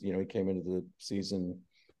because, you know, he came into the season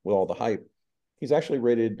with all the hype. He's actually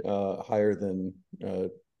rated higher than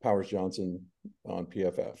Powers Johnson on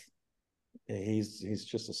PFF. He's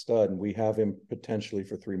just a stud, and we have him potentially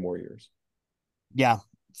for 3 more years. Yeah,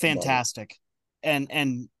 fantastic,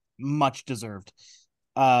 and much deserved.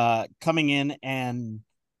 Coming in and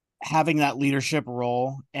having that leadership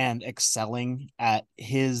role and excelling at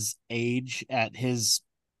his age, at his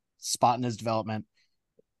spot in his development,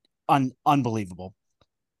 unbelievable.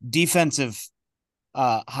 Defensive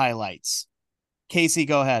highlights. Casey,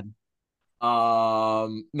 go ahead.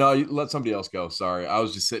 No, let somebody else go. Sorry, I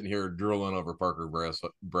was just sitting here drooling over Parker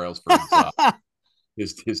Brailsford's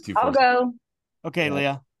his two. I'll go. Okay, yeah.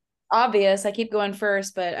 Leah. Obvious. I keep going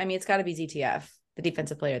first, but I mean, it's got to be ZTF, the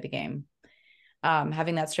defensive player of the game.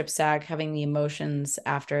 Having that strip sack, having the emotions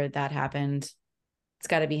after that happened, it's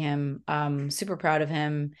got to be him. Super proud of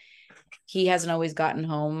him. He hasn't always gotten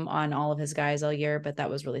home on all of his guys all year, but that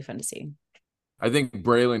was really fun to see. I think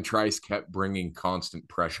Braylon Trice kept bringing constant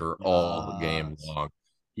pressure all game long.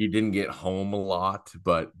 He didn't get home a lot,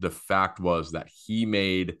 but the fact was that he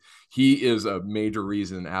is a major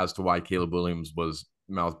reason as to why Caleb Williams was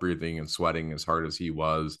mouth breathing and sweating as hard as he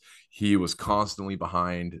was. He was constantly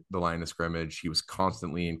behind the line of scrimmage. He was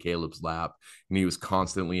constantly in Caleb's lap, and he was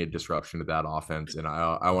constantly a disruption to that offense. And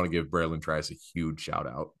I want to give Braylon Trice a huge shout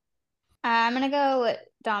out. I'm going to go with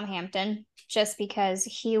Dom Hampton just because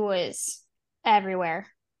he was everywhere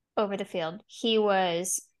over the field. He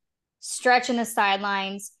was stretching the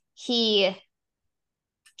sidelines. He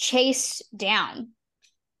chased down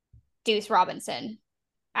Deuce Robinson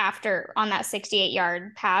after on that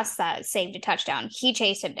 68-yard pass that saved a touchdown. He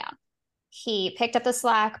chased him down. He picked up the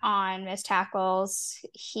slack on missed tackles.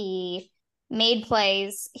 He made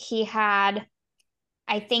plays. He had,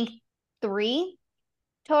 I think, 3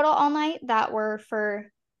 total all night that were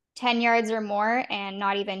for 10 yards or more, and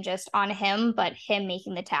not even just on him, but him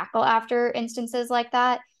making the tackle after instances like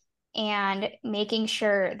that and making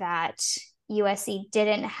sure that USC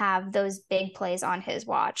didn't have those big plays on his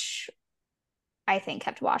watch, I think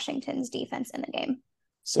kept Washington's defense in the game.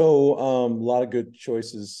 So a lot of good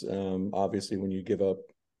choices. Obviously, when you give up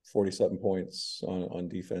 47 points on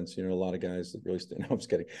defense, you know, a lot of guys that really stand out. I'm just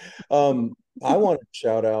kidding. I want to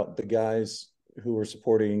shout out the guys who were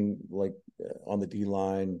supporting, like on the D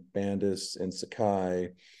line, Bandis and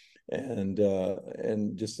Sakai,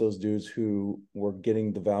 and just those dudes who were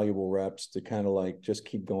getting the valuable reps to kind of like just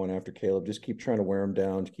keep going after Caleb, just keep trying to wear him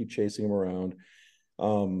down, to keep chasing him around.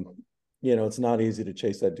 You know, it's not easy to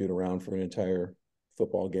chase that dude around for an entire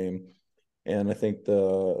football game. And I think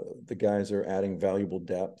the guys are adding valuable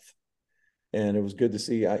depth. And it was good to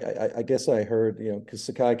see. I guess I heard, because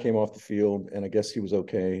Sakai came off the field, and I guess he was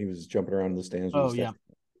okay. He was jumping around in the stands. Oh yeah.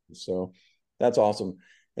 So that's awesome.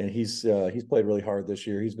 And he's played really hard this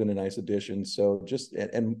year. He's been a nice addition. So just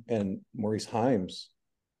and Maurice Himes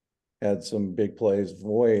had some big plays.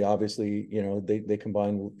 Voy, obviously, they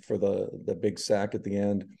combined for the big sack at the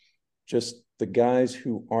end. Just the guys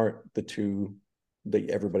who aren't the two that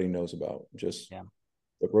everybody knows about. Just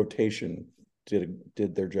the rotation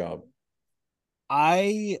did their job.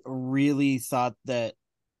 I really thought that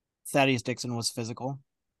Thaddeus Dixon was physical,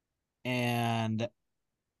 and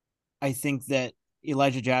I think that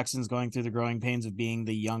Elijah Jackson's going through the growing pains of being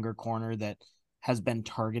the younger corner that has been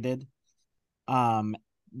targeted.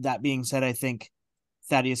 That being said, I think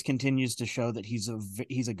Thaddeus continues to show that he's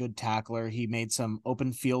a good tackler. He made some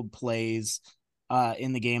open field plays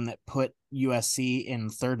in the game that put USC in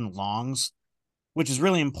 3rd and longs, which is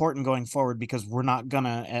really important going forward because we're not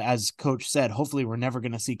gonna, as Coach said, hopefully we're never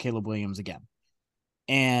gonna see Caleb Williams again.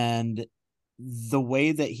 And the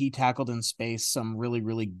way that he tackled in space some really,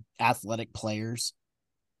 really athletic players,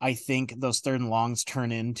 I think those 3rd and longs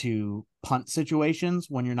turn into punt situations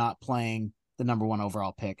when you're not playing the number 1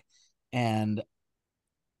 overall pick. And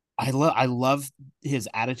I love his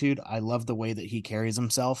attitude. I love the way that he carries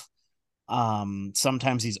himself.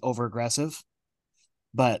 Sometimes he's over aggressive,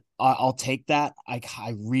 but I'll take that.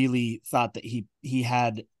 I really thought that he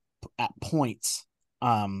had at points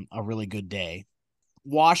a really good day.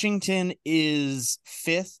 Washington is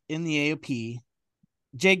 5th in the AOP.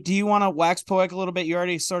 Jake, do you want to wax poetic a little bit? You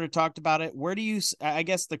already sort of talked about it. I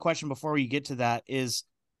guess the question before we get to that is,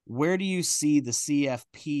 where do you see the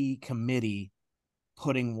CFP committee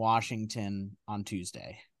putting Washington on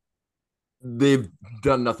Tuesday? They've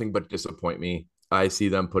done nothing but disappoint me. I see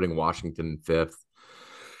them putting Washington 5th.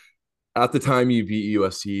 At the time you beat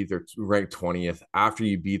USC, they're ranked 20th. After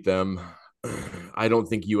you beat them, I don't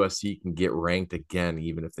think USC can get ranked again,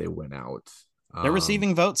 even if they win out. They're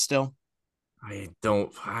receiving votes still. I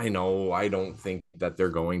don't think that they're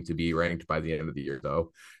going to be ranked by the end of the year,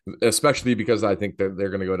 though, especially because I think that they're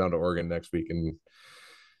going to go down to Oregon next week and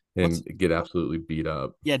get absolutely beat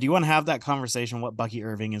up. Yeah. Do you want to have that conversation? What Bucky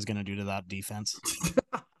Irving is going to do to that defense?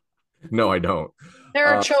 No, I don't. There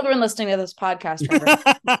are children listening to this podcast.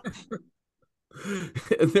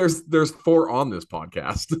 There's 4 on this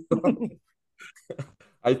podcast.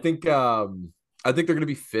 I think they're going to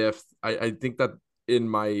be 5th. I think that, in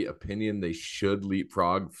my opinion, they should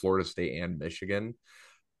leapfrog Florida State and Michigan,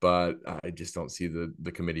 but I just don't see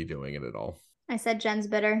the committee doing it at all. I said Jen's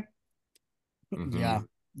bitter. Mm-hmm.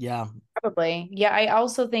 Yeah. Probably. Yeah, I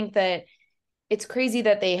also think that it's crazy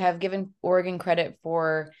that they have given Oregon credit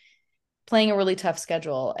for playing a really tough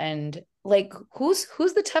schedule. And like, who's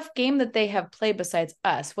the tough game that they have played besides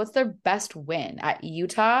us? What's their best win? At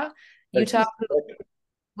Utah? Utah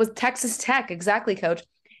was Texas Tech. Exactly, Coach.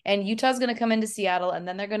 And Utah's going to come into Seattle, and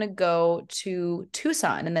then they're going to go to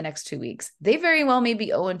Tucson in the next 2 weeks. They very well may be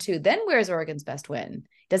 0-2. Then where's Oregon's best win?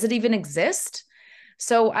 Does it even exist?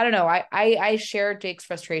 So I don't know. I share Jake's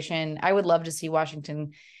frustration. I would love to see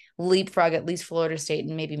Washington leapfrog at least Florida State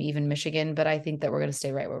and maybe even Michigan, but I think that we're going to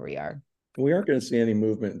stay right where we are. We aren't going to see any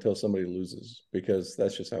movement until somebody loses, because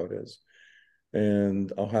that's just how it is.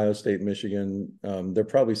 And Ohio State, Michigan, they're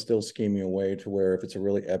probably still scheming a way to where if it's a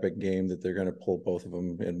really epic game that they're going to pull both of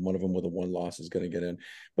them, and one of them with a 1 loss is going to get in.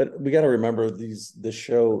 But we got to remember this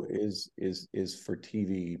show is for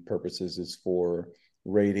TV purposes, is for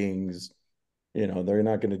ratings. They're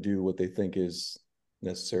not going to do what they think is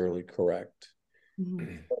necessarily correct.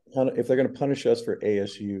 Mm-hmm. If they're going to punish us for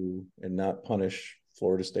ASU and not punish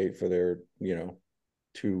Florida State for their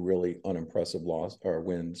 2 really unimpressive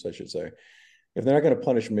wins, I should say. If they're not going to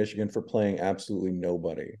punish Michigan for playing absolutely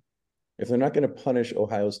nobody, if they're not going to punish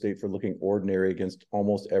Ohio State for looking ordinary against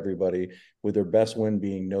almost everybody, with their best win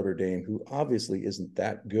being Notre Dame, who obviously isn't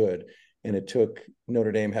that good, and it took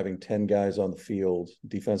Notre Dame having 10 guys on the field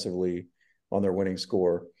defensively on their winning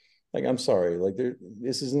score. Like, I'm sorry,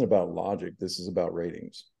 this isn't about logic. This is about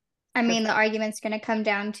ratings. I mean, the argument's going to come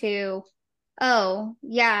down to, oh,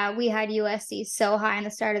 yeah, we had USC so high in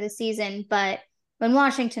the start of the season, but when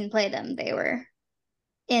Washington played them, they were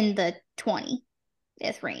in the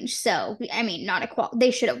 20th range. So, I mean,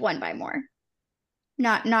 they should have won by more.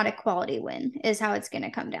 Not a quality win is how it's going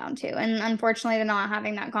to come down to. And unfortunately, they're not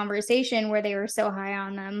having that conversation where they were so high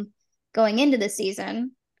on them going into the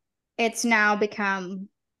season. It's now become,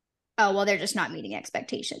 oh, well, they're just not meeting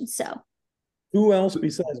expectations. So who else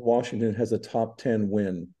besides Washington has a top 10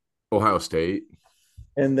 win? Ohio State.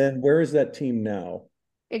 And then where is that team now?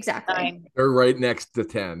 Exactly. They're right next to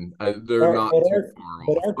 10. They're not too far off.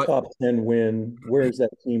 But our top 10 win, where is that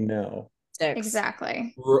team now? 6.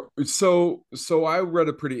 Exactly. So I read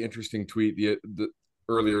a pretty interesting tweet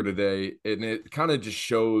earlier today, and it kind of just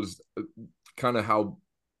shows kind of how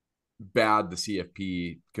bad the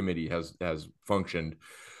CFP committee has functioned.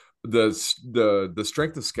 The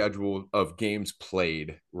strength of schedule of games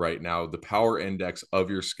played right now, the power index of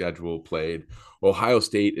your schedule played, Ohio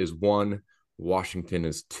State is 1, Washington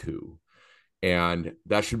is 2. And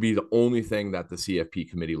that should be the only thing that the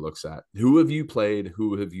CFP committee looks at. Who have you played?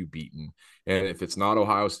 Who have you beaten? And if it's not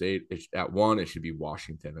Ohio State, at 1, it should be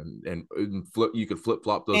Washington. And you could flip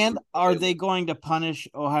flop those. And are they going to punish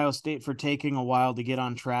Ohio State for taking a while to get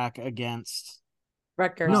on track against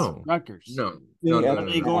Rutgers? No, Rutgers? no. Are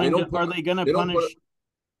they going to punish?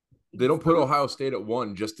 They don't put Ohio State at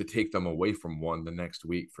 1 just to take them away from 1 the next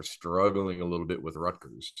week for struggling a little bit with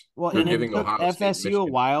Rutgers. Well, and it took FSU a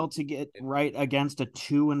while to get right against a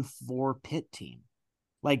 2-4 Pitt team.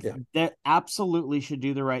 Like, they absolutely should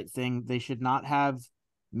do the right thing. They should not have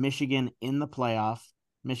Michigan in the playoff.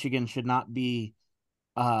 Michigan should not be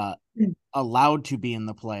allowed to be in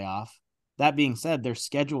the playoff. That being said, their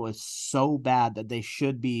schedule is so bad that they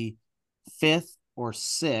should be 5th or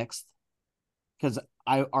 6th, because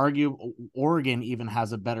I argue Oregon even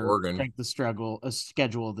has a better strength of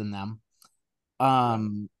schedule than them.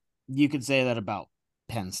 You could say that about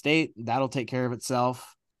Penn State. That'll take care of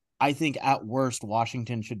itself. I think at worst,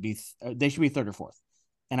 Washington should be 3rd or 4th.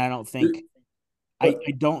 And I don't think I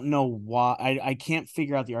don't know why. I can't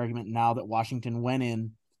figure out the argument now that Washington went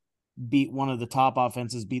in, beat one of the top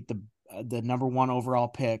offenses, beat the number 1 overall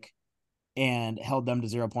pick, and held them to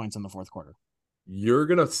 0 points in the 4th quarter. You're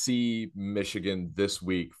going to see Michigan this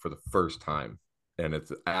week for the first time, and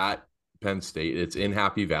it's at Penn State. It's in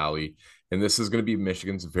Happy Valley, and this is going to be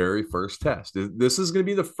Michigan's very first test. This is going to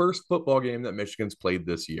be the first football game that Michigan's played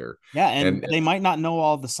this year. Yeah, and they might not know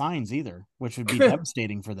all the signs either, which would be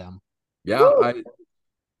devastating for them. Yeah,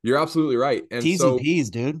 you're absolutely right. And T's and P's,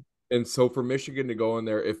 dude. And so for Michigan to go in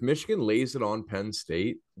there, if Michigan lays it on Penn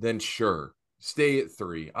State, then sure, stay at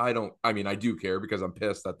 3. I do care because I'm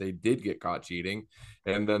pissed that they did get caught cheating,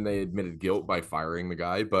 and then they admitted guilt by firing the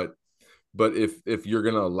guy. But if you're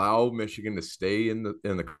going to allow Michigan to stay in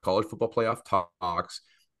the college football playoff talks,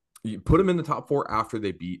 you put them in the top 4 after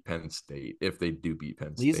they beat Penn State, if they do beat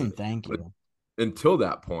Penn State. Please and thank you. But until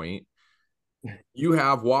that point, you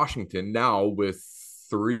have Washington now with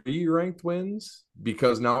 3 ranked wins,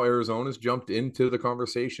 because now Arizona's jumped into the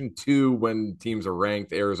conversation. 2, when teams are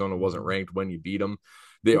ranked, Arizona wasn't ranked when you beat them.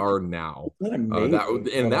 They are now.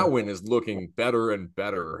 That win is looking better and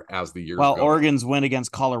better as the years go. While Oregon's win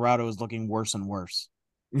against Colorado is looking worse and worse.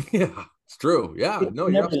 Yeah, it's true. Yeah, no,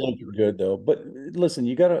 you're absolutely good though. But listen,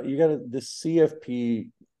 you gotta the CFP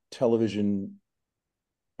television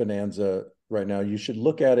bonanza right now. You should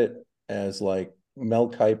look at it as like Mel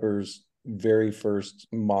Kiper's very first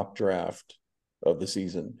mock draft of the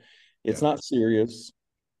season. It's not serious.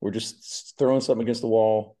 We're just throwing something against the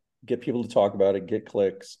wall, get people to talk about it, get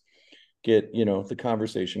clicks, get the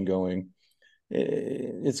conversation going.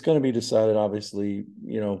 It's going to be decided, obviously,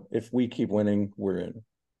 if we keep winning, we're in.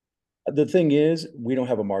 The thing is, we don't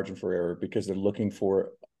have a margin for error because they're looking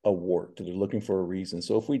for a wart. They're looking for a reason.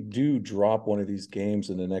 So if we do drop one of these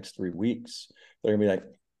games in the next 3 weeks, they're going to be like,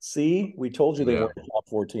 see, we told you they weren't a top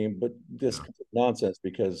 4 team, but this is nonsense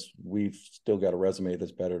because we've still got a resume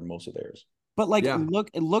that's better than most of theirs. But look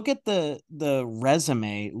at the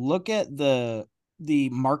resume. Look at the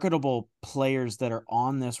marketable players that are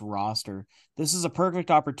on this roster. This is a perfect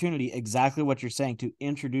opportunity, exactly what you're saying, to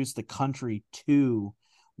introduce the country to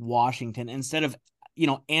Washington instead of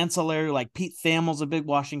ancillary. Like Pete Thamel's a big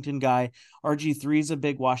Washington guy, RG3's a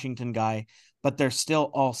big Washington guy. But they're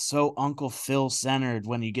still all so Uncle Phil centered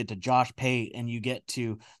when you get to Josh Pate and you get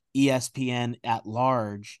to ESPN at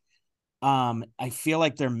large. I feel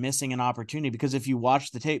like they're missing an opportunity because if you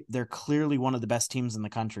watch the tape, they're clearly one of the best teams in the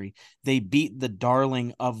country. They beat the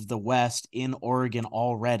darling of the West in Oregon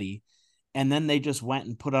already. And then they just went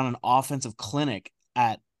and put on an offensive clinic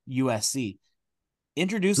at USC.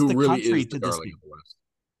 Introduce the country to this team.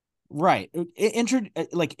 Right.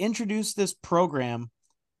 Introduce this program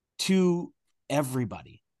to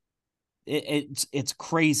everybody. It's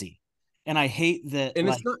crazy, and I hate that.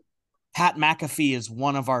 And Pat McAfee is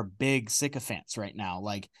one of our big sycophants right now.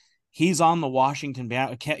 Like, he's on the Washington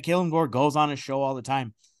band. Kalen Gore goes on his show all the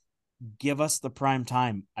time. Give us the prime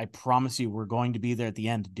time. I promise you, we're going to be there at the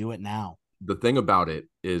end. Do it now. The thing about it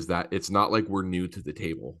is that it's not like we're new to the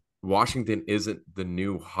table. Washington isn't the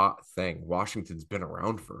new hot thing. Washington's been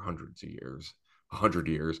around for hundreds of years. 100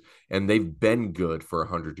 years, and they've been good for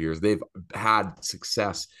 100 years. They've had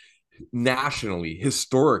success nationally,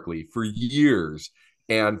 historically, for years,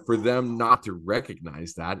 And for them not to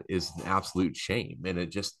recognize that is an absolute shame. And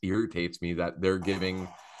it just irritates me that they're giving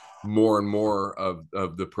more and more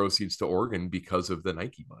of the proceeds to Oregon because of the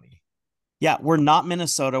Nike money. Yeah, we're not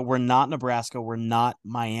Minnesota. We're not Nebraska. We're not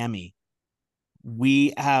Miami.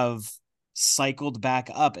 We have cycled back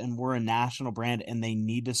up and we're a national brand, and they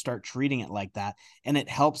need to start treating it like that. And it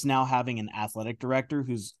helps now having an athletic director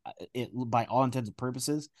who's, by all intents and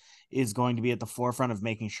purposes, is going to be at the forefront of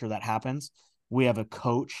making sure that happens. We have a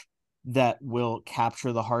coach that will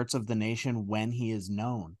capture the hearts of the nation when he is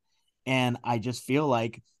known. And I just feel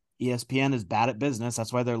like ESPN is bad at business.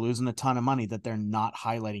 That's why they're losing a ton of money, that they're not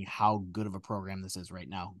highlighting how good of a program this is right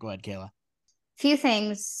now. Go ahead, Kayla. Few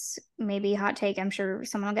things, maybe hot take. I'm sure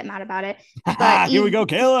someone will get mad about it. But here we go,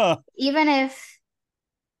 Kayla. Even if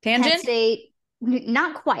Tangent? Penn State,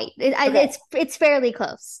 not quite. Okay. It's fairly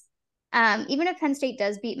close. Even if Penn State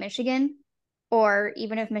does beat Michigan, or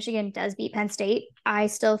even if Michigan does beat Penn State, I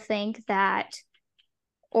still think that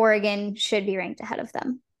Oregon should be ranked ahead of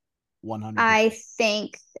them. 100%. I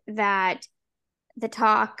think that the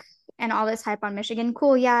talk and all this hype on Michigan,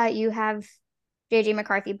 cool, yeah, you have JJ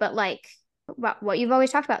McCarthy, but like what you've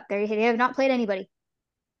always talked about, they have not played anybody.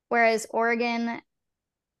 Whereas Oregon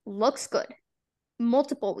looks good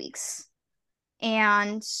multiple weeks.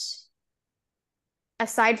 And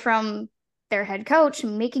aside from their head coach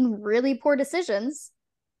making really poor decisions,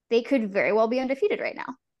 they could very well be undefeated right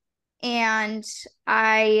now. And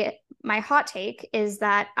my hot take is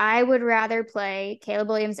that I would rather play Caleb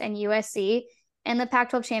Williams and USC in the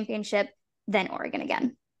Pac-12 championship than Oregon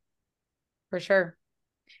again. For sure.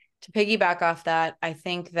 To piggyback off that, I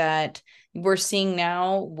think that we're seeing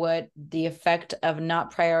now what the effect of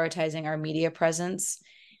not prioritizing our media presence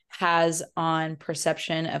has on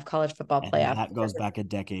perception of college football playoff. That goes back a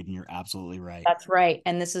decade, and you're absolutely right. That's right.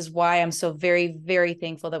 And this is why I'm so very, very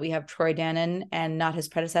thankful that we have Troy Dannon and not his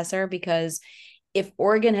predecessor, because if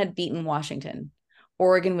Oregon had beaten Washington,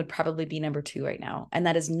 Oregon would probably be number 2 right now. And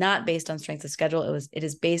that is not based on strength of schedule. It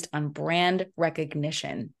is based on brand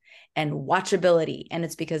recognition and watchability. And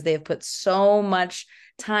it's because they have put so much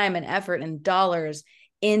time and effort and dollars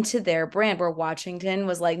into their brand, where Washington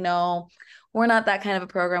was like, no, we're not that kind of a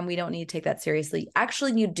program. We don't need to take that seriously.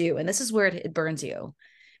 Actually, you do. And this is where it burns you,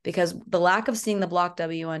 because the lack of seeing the block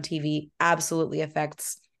W on TV absolutely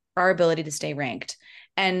affects our ability to stay ranked.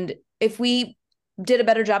 And if we did a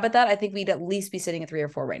better job at that, I think we'd at least be sitting at 3 or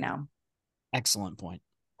 4 right now. Excellent point.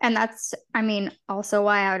 And that's, also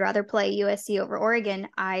why I would rather play USC over Oregon.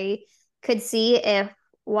 I could see if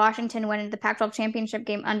Washington went into the Pac-12 championship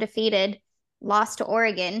game undefeated, lost to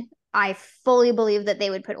Oregon, I fully believe that they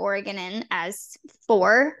would put Oregon in as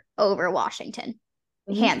 4 over Washington,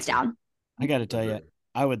 hands down. I got to tell you,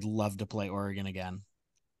 I would love to play Oregon again.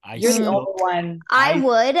 You're the only one.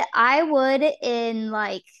 I would in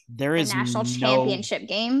like there is a national championship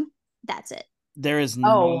game. That's it. There is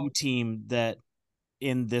no team that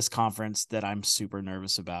in this conference that I'm super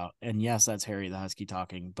nervous about. And yes, that's Harry the Husky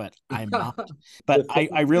talking, but I'm not. But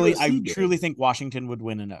I truly think Washington would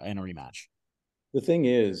win in a rematch. The thing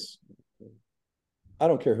is, I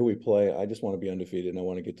don't care who we play. I just want to be undefeated, and I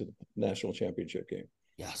want to get to the national championship game.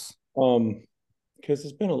 Yes. Because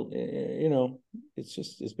it's been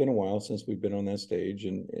it's been a while since we've been on that stage,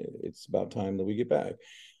 and it's about time that we get back.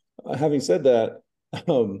 Having said that,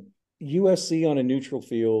 USC on a neutral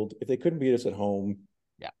field, if they couldn't beat us at home,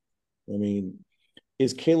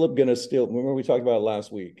 is Caleb going to still, remember we talked about it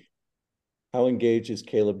last week, how engaged is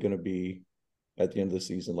Caleb going to be at the end of the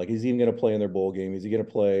season? Like, is he even going to play in their bowl game? Is he going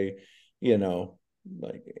to play,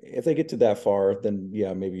 like if they get to that far, then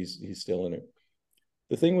yeah, maybe he's still in it.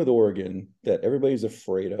 The thing with Oregon that everybody's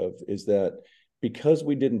afraid of is that because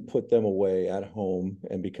we didn't put them away at home,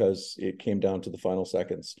 and because it came down to the final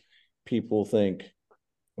seconds, people think,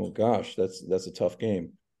 oh gosh, that's a tough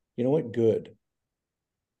game. You know what? Good.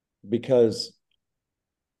 Because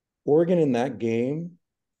Oregon in that game,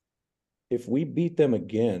 if we beat them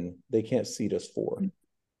again, they can't seed us 4.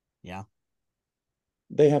 Yeah.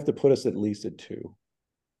 They have to put us at least at 2.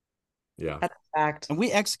 Yeah. That's a fact. And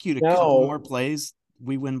we execute a couple more plays,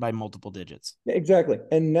 we win by multiple digits. Exactly.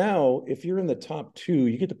 And now, if you're in the top 2,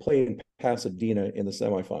 you get to play in Pasadena in the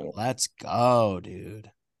semifinal. Let's go,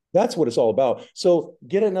 dude. That's what it's all about. So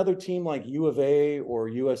get another team like U of A or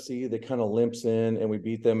USC that kind of limps in, and we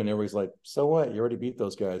beat them, and everybody's like, so what? You already beat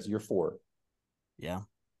those guys. You're 4. Yeah.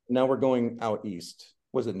 Now we're going out east.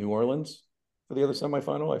 Was it New Orleans for the other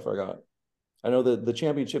semifinal? I forgot. I know the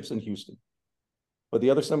championship's in Houston, but the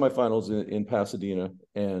other semifinals in Pasadena,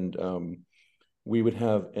 and we would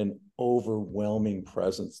have an overwhelming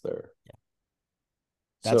presence there.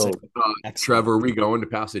 Yeah. That's so, Trevor, are we going to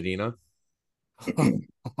Pasadena?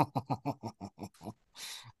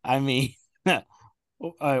 I mean,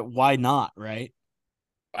 why not, right?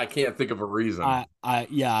 I can't think of a reason.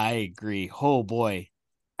 Yeah, I agree. Oh boy.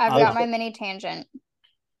 I've got my mini tangent.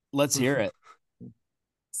 Let's hear it.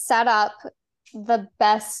 Set up the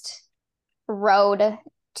best road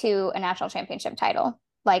to a national championship title.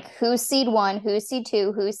 Like who's seed 1, who's seed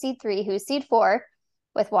 2, who's seed 3, who's seed 4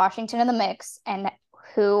 with Washington in the mix, and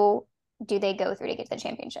who do they go through to get to the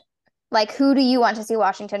championship? Like who do you want to see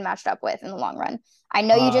Washington matched up with in the long run? I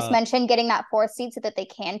know you just mentioned getting that 4th seed so that they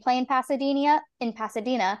can play in Pasadena,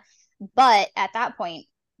 but at that point,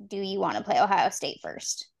 do you want to play Ohio State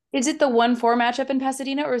first? Is it the 1-4 matchup in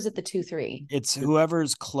Pasadena or is it the 2-3? It's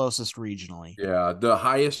whoever's closest regionally. Yeah, the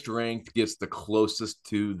highest ranked gets the closest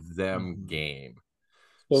to them game.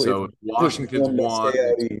 So Washington's one,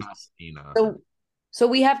 it's Pasadena. So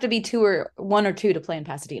we have to be 1 or 2 to play in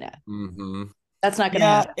Pasadena. Mm-hmm. That's not going to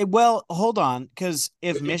happen. Well, hold on, because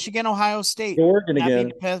if Michigan, Ohio State, Oregon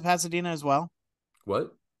again, Pasadena as well.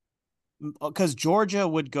 What? Because Georgia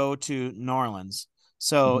would go to New Orleans.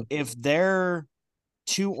 So if they're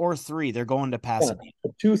 2 or 3, they're going to Pasadena.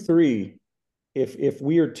 2-3. If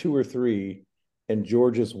we are 2 or 3 and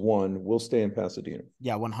Georgia's 1, we'll stay in Pasadena.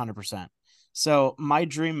 Yeah, 100%. So my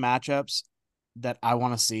dream matchups that I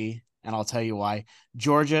want to see, and I'll tell you why: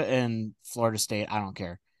 Georgia and Florida State. I don't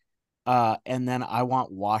care. And then I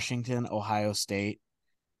want Washington, Ohio State,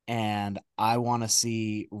 and I want to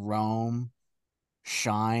see Rome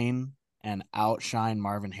shine and outshine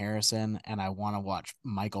Marvin Harrison, and I want to watch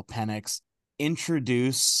Michael Penix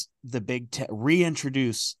reintroduce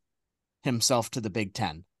himself to the Big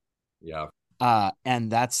Ten. Yeah.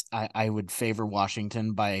 And that's I would favor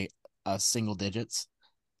Washington by single digits.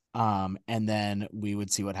 And then we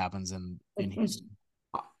would see what happens in Houston.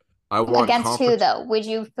 Against who though? Would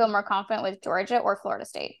you feel more confident with Georgia or Florida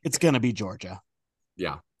State? It's gonna be Georgia.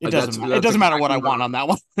 Yeah. It doesn't matter what I want on that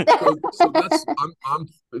one.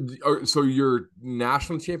 So your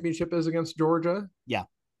national championship is against Georgia? Yeah.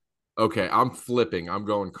 Okay, I'm flipping. I'm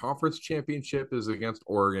going conference championship is against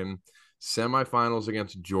Oregon, semifinals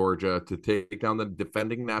against Georgia to take down the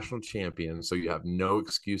defending national champion. So you have no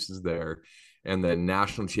excuses there. And the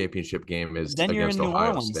national championship game is then you're against in New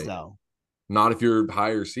Ohio Orleans, State. though. Not if you're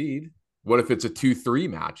higher seed. What if it's a 2-3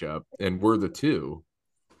 matchup and we're the 2?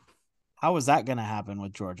 How is that going to happen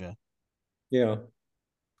with Georgia? Yeah.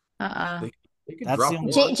 They could drop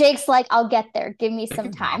one. Jake's like, I'll get there. Give me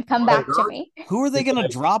some time. Come back to me. Who are they going to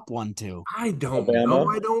drop one to? I don't know.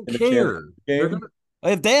 I don't care.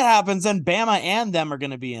 If that happens, then Bama and them are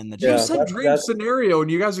going to be in the championship. You said dream scenario,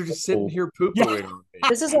 and you guys are just sitting here poo-pooing on me.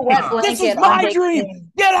 This is a wet blanket. This is my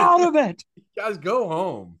dream. Get out of it. You guys go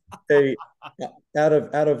home. Hey, out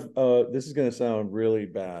of this is going to sound really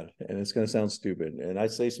bad, and it's going to sound stupid, and I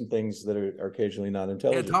say some things that are occasionally not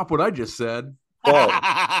intelligent. Can't top what I just said. But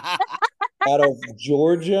out of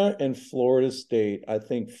Georgia and Florida State, I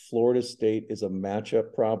think Florida State is a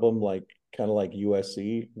matchup problem, kind of like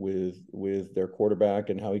USC with their quarterback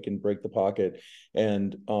and how he can break the pocket,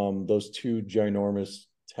 and those 2 ginormous,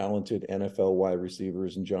 talented NFL wide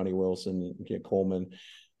receivers and Johnny Wilson and Coleman.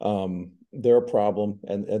 They're a problem,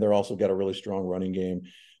 and they're also got a really strong running game.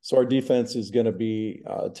 So our defense is going to be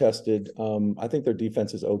tested. I think their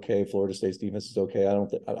defense is okay. Florida State's defense is okay.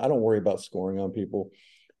 I don't worry about scoring on people.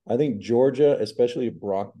 I think Georgia, especially if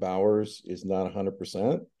Brock Bowers is not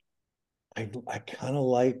 100%. I kind of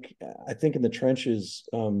I think in the trenches,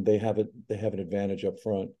 they have an advantage up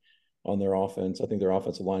front on their offense. I think their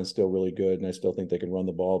offensive line is still really good, and I still think they can run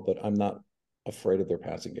the ball, but I'm not afraid of their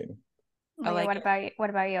passing game. What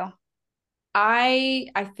about you? I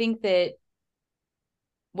think that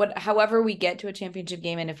however we get to a championship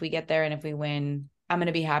game, and if we get there and if we win, I'm going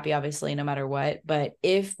to be happy, obviously, no matter what. But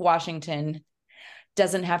if Washington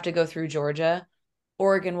doesn't have to go through Georgia,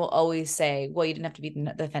 Oregon will always say, well, you didn't have to be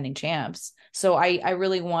the defending champs. So I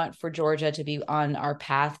really want for Georgia to be on our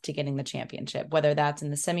path to getting the championship, whether that's in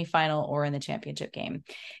the semifinal or in the championship game.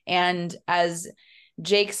 And as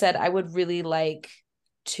Jake said, I would really like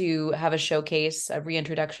to have a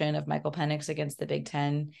reintroduction of Michael Penix against the Big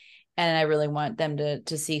Ten. And I really want them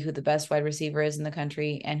to see who the best wide receiver is in the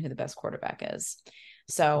country and who the best quarterback is.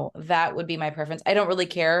 So that would be my preference. I don't really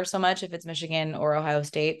care so much if it's Michigan or Ohio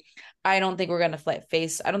State. I don't think we're going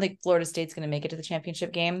to I don't think Florida State's going to make it to the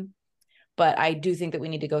championship game, but I do think that we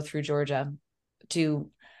need to go through Georgia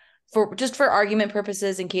for argument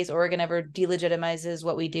purposes, in case Oregon ever delegitimizes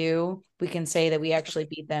what we do, we can say that we actually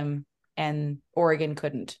beat them and Oregon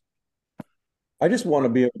couldn't. I just want to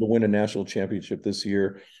be able to win a national championship this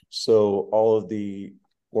year. So all of the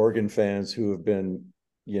Oregon fans who have been,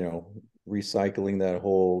 recycling that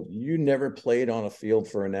whole "you never played on a field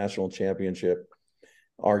for a national championship"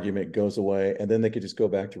 argument goes away, and then they could just go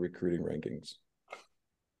back to recruiting rankings.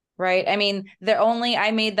 Right. I mean,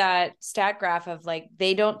 I made that stat graph of like,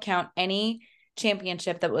 they don't count any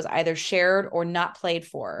championship that was either shared or not played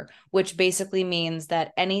for, which basically means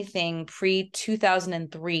that anything pre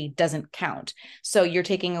 2003 doesn't count. So you're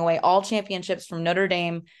taking away all championships from Notre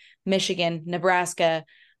Dame, Michigan, Nebraska,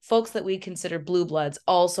 folks that we consider blue bloods.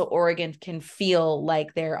 Also, Oregon can feel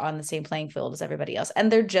like they're on the same playing field as everybody else,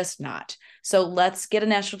 and they're just not. So let's get a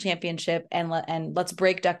national championship and let's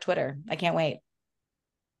break Duck Twitter. I can't wait.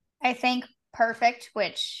 I think perfect,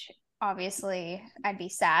 which obviously I'd be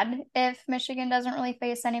sad if Michigan doesn't really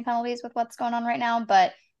face any penalties with what's going on right now.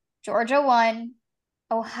 But Georgia 1,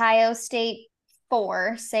 Ohio State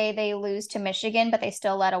 4, say they lose to Michigan, but they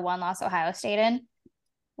still let a 1-loss Ohio State in.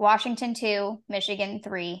 Washington 2, Michigan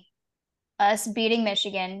 3, us beating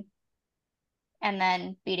Michigan, and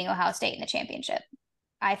then beating Ohio State in the championship,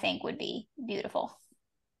 I think would be beautiful.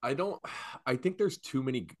 I think there's too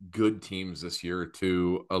many good teams this year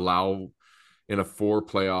to allow in a 4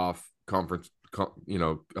 playoff conference,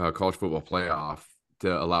 college football playoff,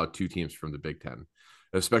 to allow 2 teams from the Big Ten,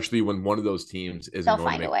 especially when one of those teams isn't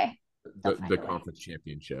going to make the conference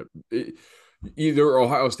championship. Either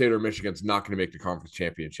Ohio State or Michigan's not going to make the conference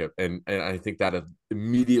championship, and I think that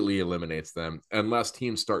immediately eliminates them unless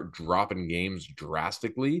teams start dropping games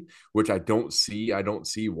drastically, which I don't see. I don't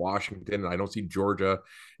see Washington, I don't see Georgia,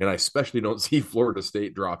 and I especially don't see Florida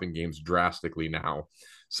State dropping games drastically now.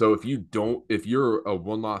 So if you're a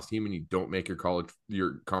 1-loss team and you don't make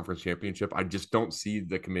your conference championship, I just don't see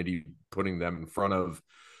the committee putting them in front of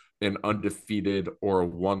an undefeated or a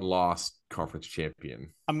 1-loss conference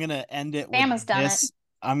champion. I'm going to end it Bama's done it.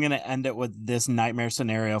 I'm going to end it with this nightmare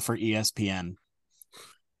scenario for ESPN.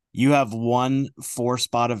 You have 1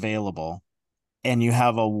 4-spot available, and you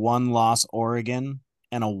have a 1-loss Oregon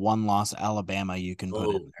and a 1-loss Alabama you can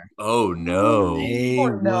put in there. Oh no.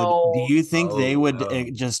 Do you think they would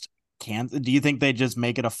do you think they just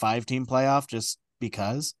make it a 5-team playoff just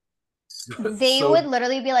because? They would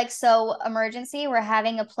literally be like, so emergency, we're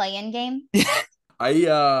having a play-in game.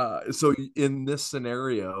 So in this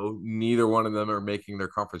scenario, neither one of them are making their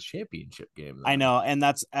conference championship game. I know, and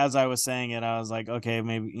that's, as I was saying it, I was like, okay,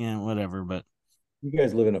 maybe, whatever, but you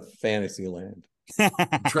guys live in a fantasy land.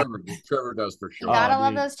 Trevor does for sure. You gotta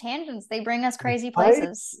love those tangents. They bring us crazy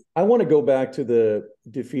places. I want to go back to the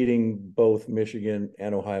defeating both Michigan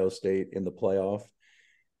and Ohio State in the playoff.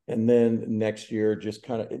 And then next year, just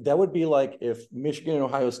kind of, that would be like if Michigan and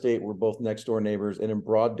Ohio State were both next door neighbors, and in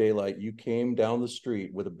broad daylight, you came down the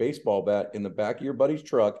street with a baseball bat in the back of your buddy's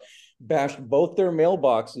truck, bashed both their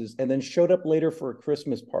mailboxes, and then showed up later for a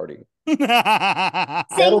Christmas party. Say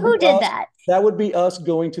who did that? That would be us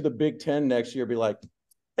going to the Big Ten next year, be like,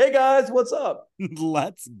 hey guys, what's up?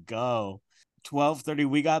 Let's go. 12:30.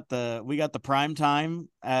 We got the prime time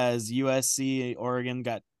as USC Oregon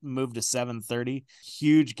got moved to 7:30.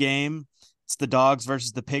 Huge game. It's the Dogs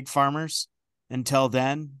versus the Pig Farmers. Until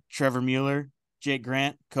then, Trevor Mueller, Jake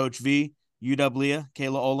Grant, Coach V, UW,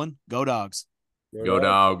 Kayla Olin, go Dogs. Go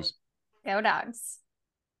Dogs. Go Dogs.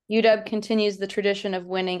 UW continues the tradition of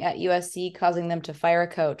winning at USC, causing them to fire a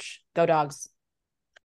coach. Go Dogs.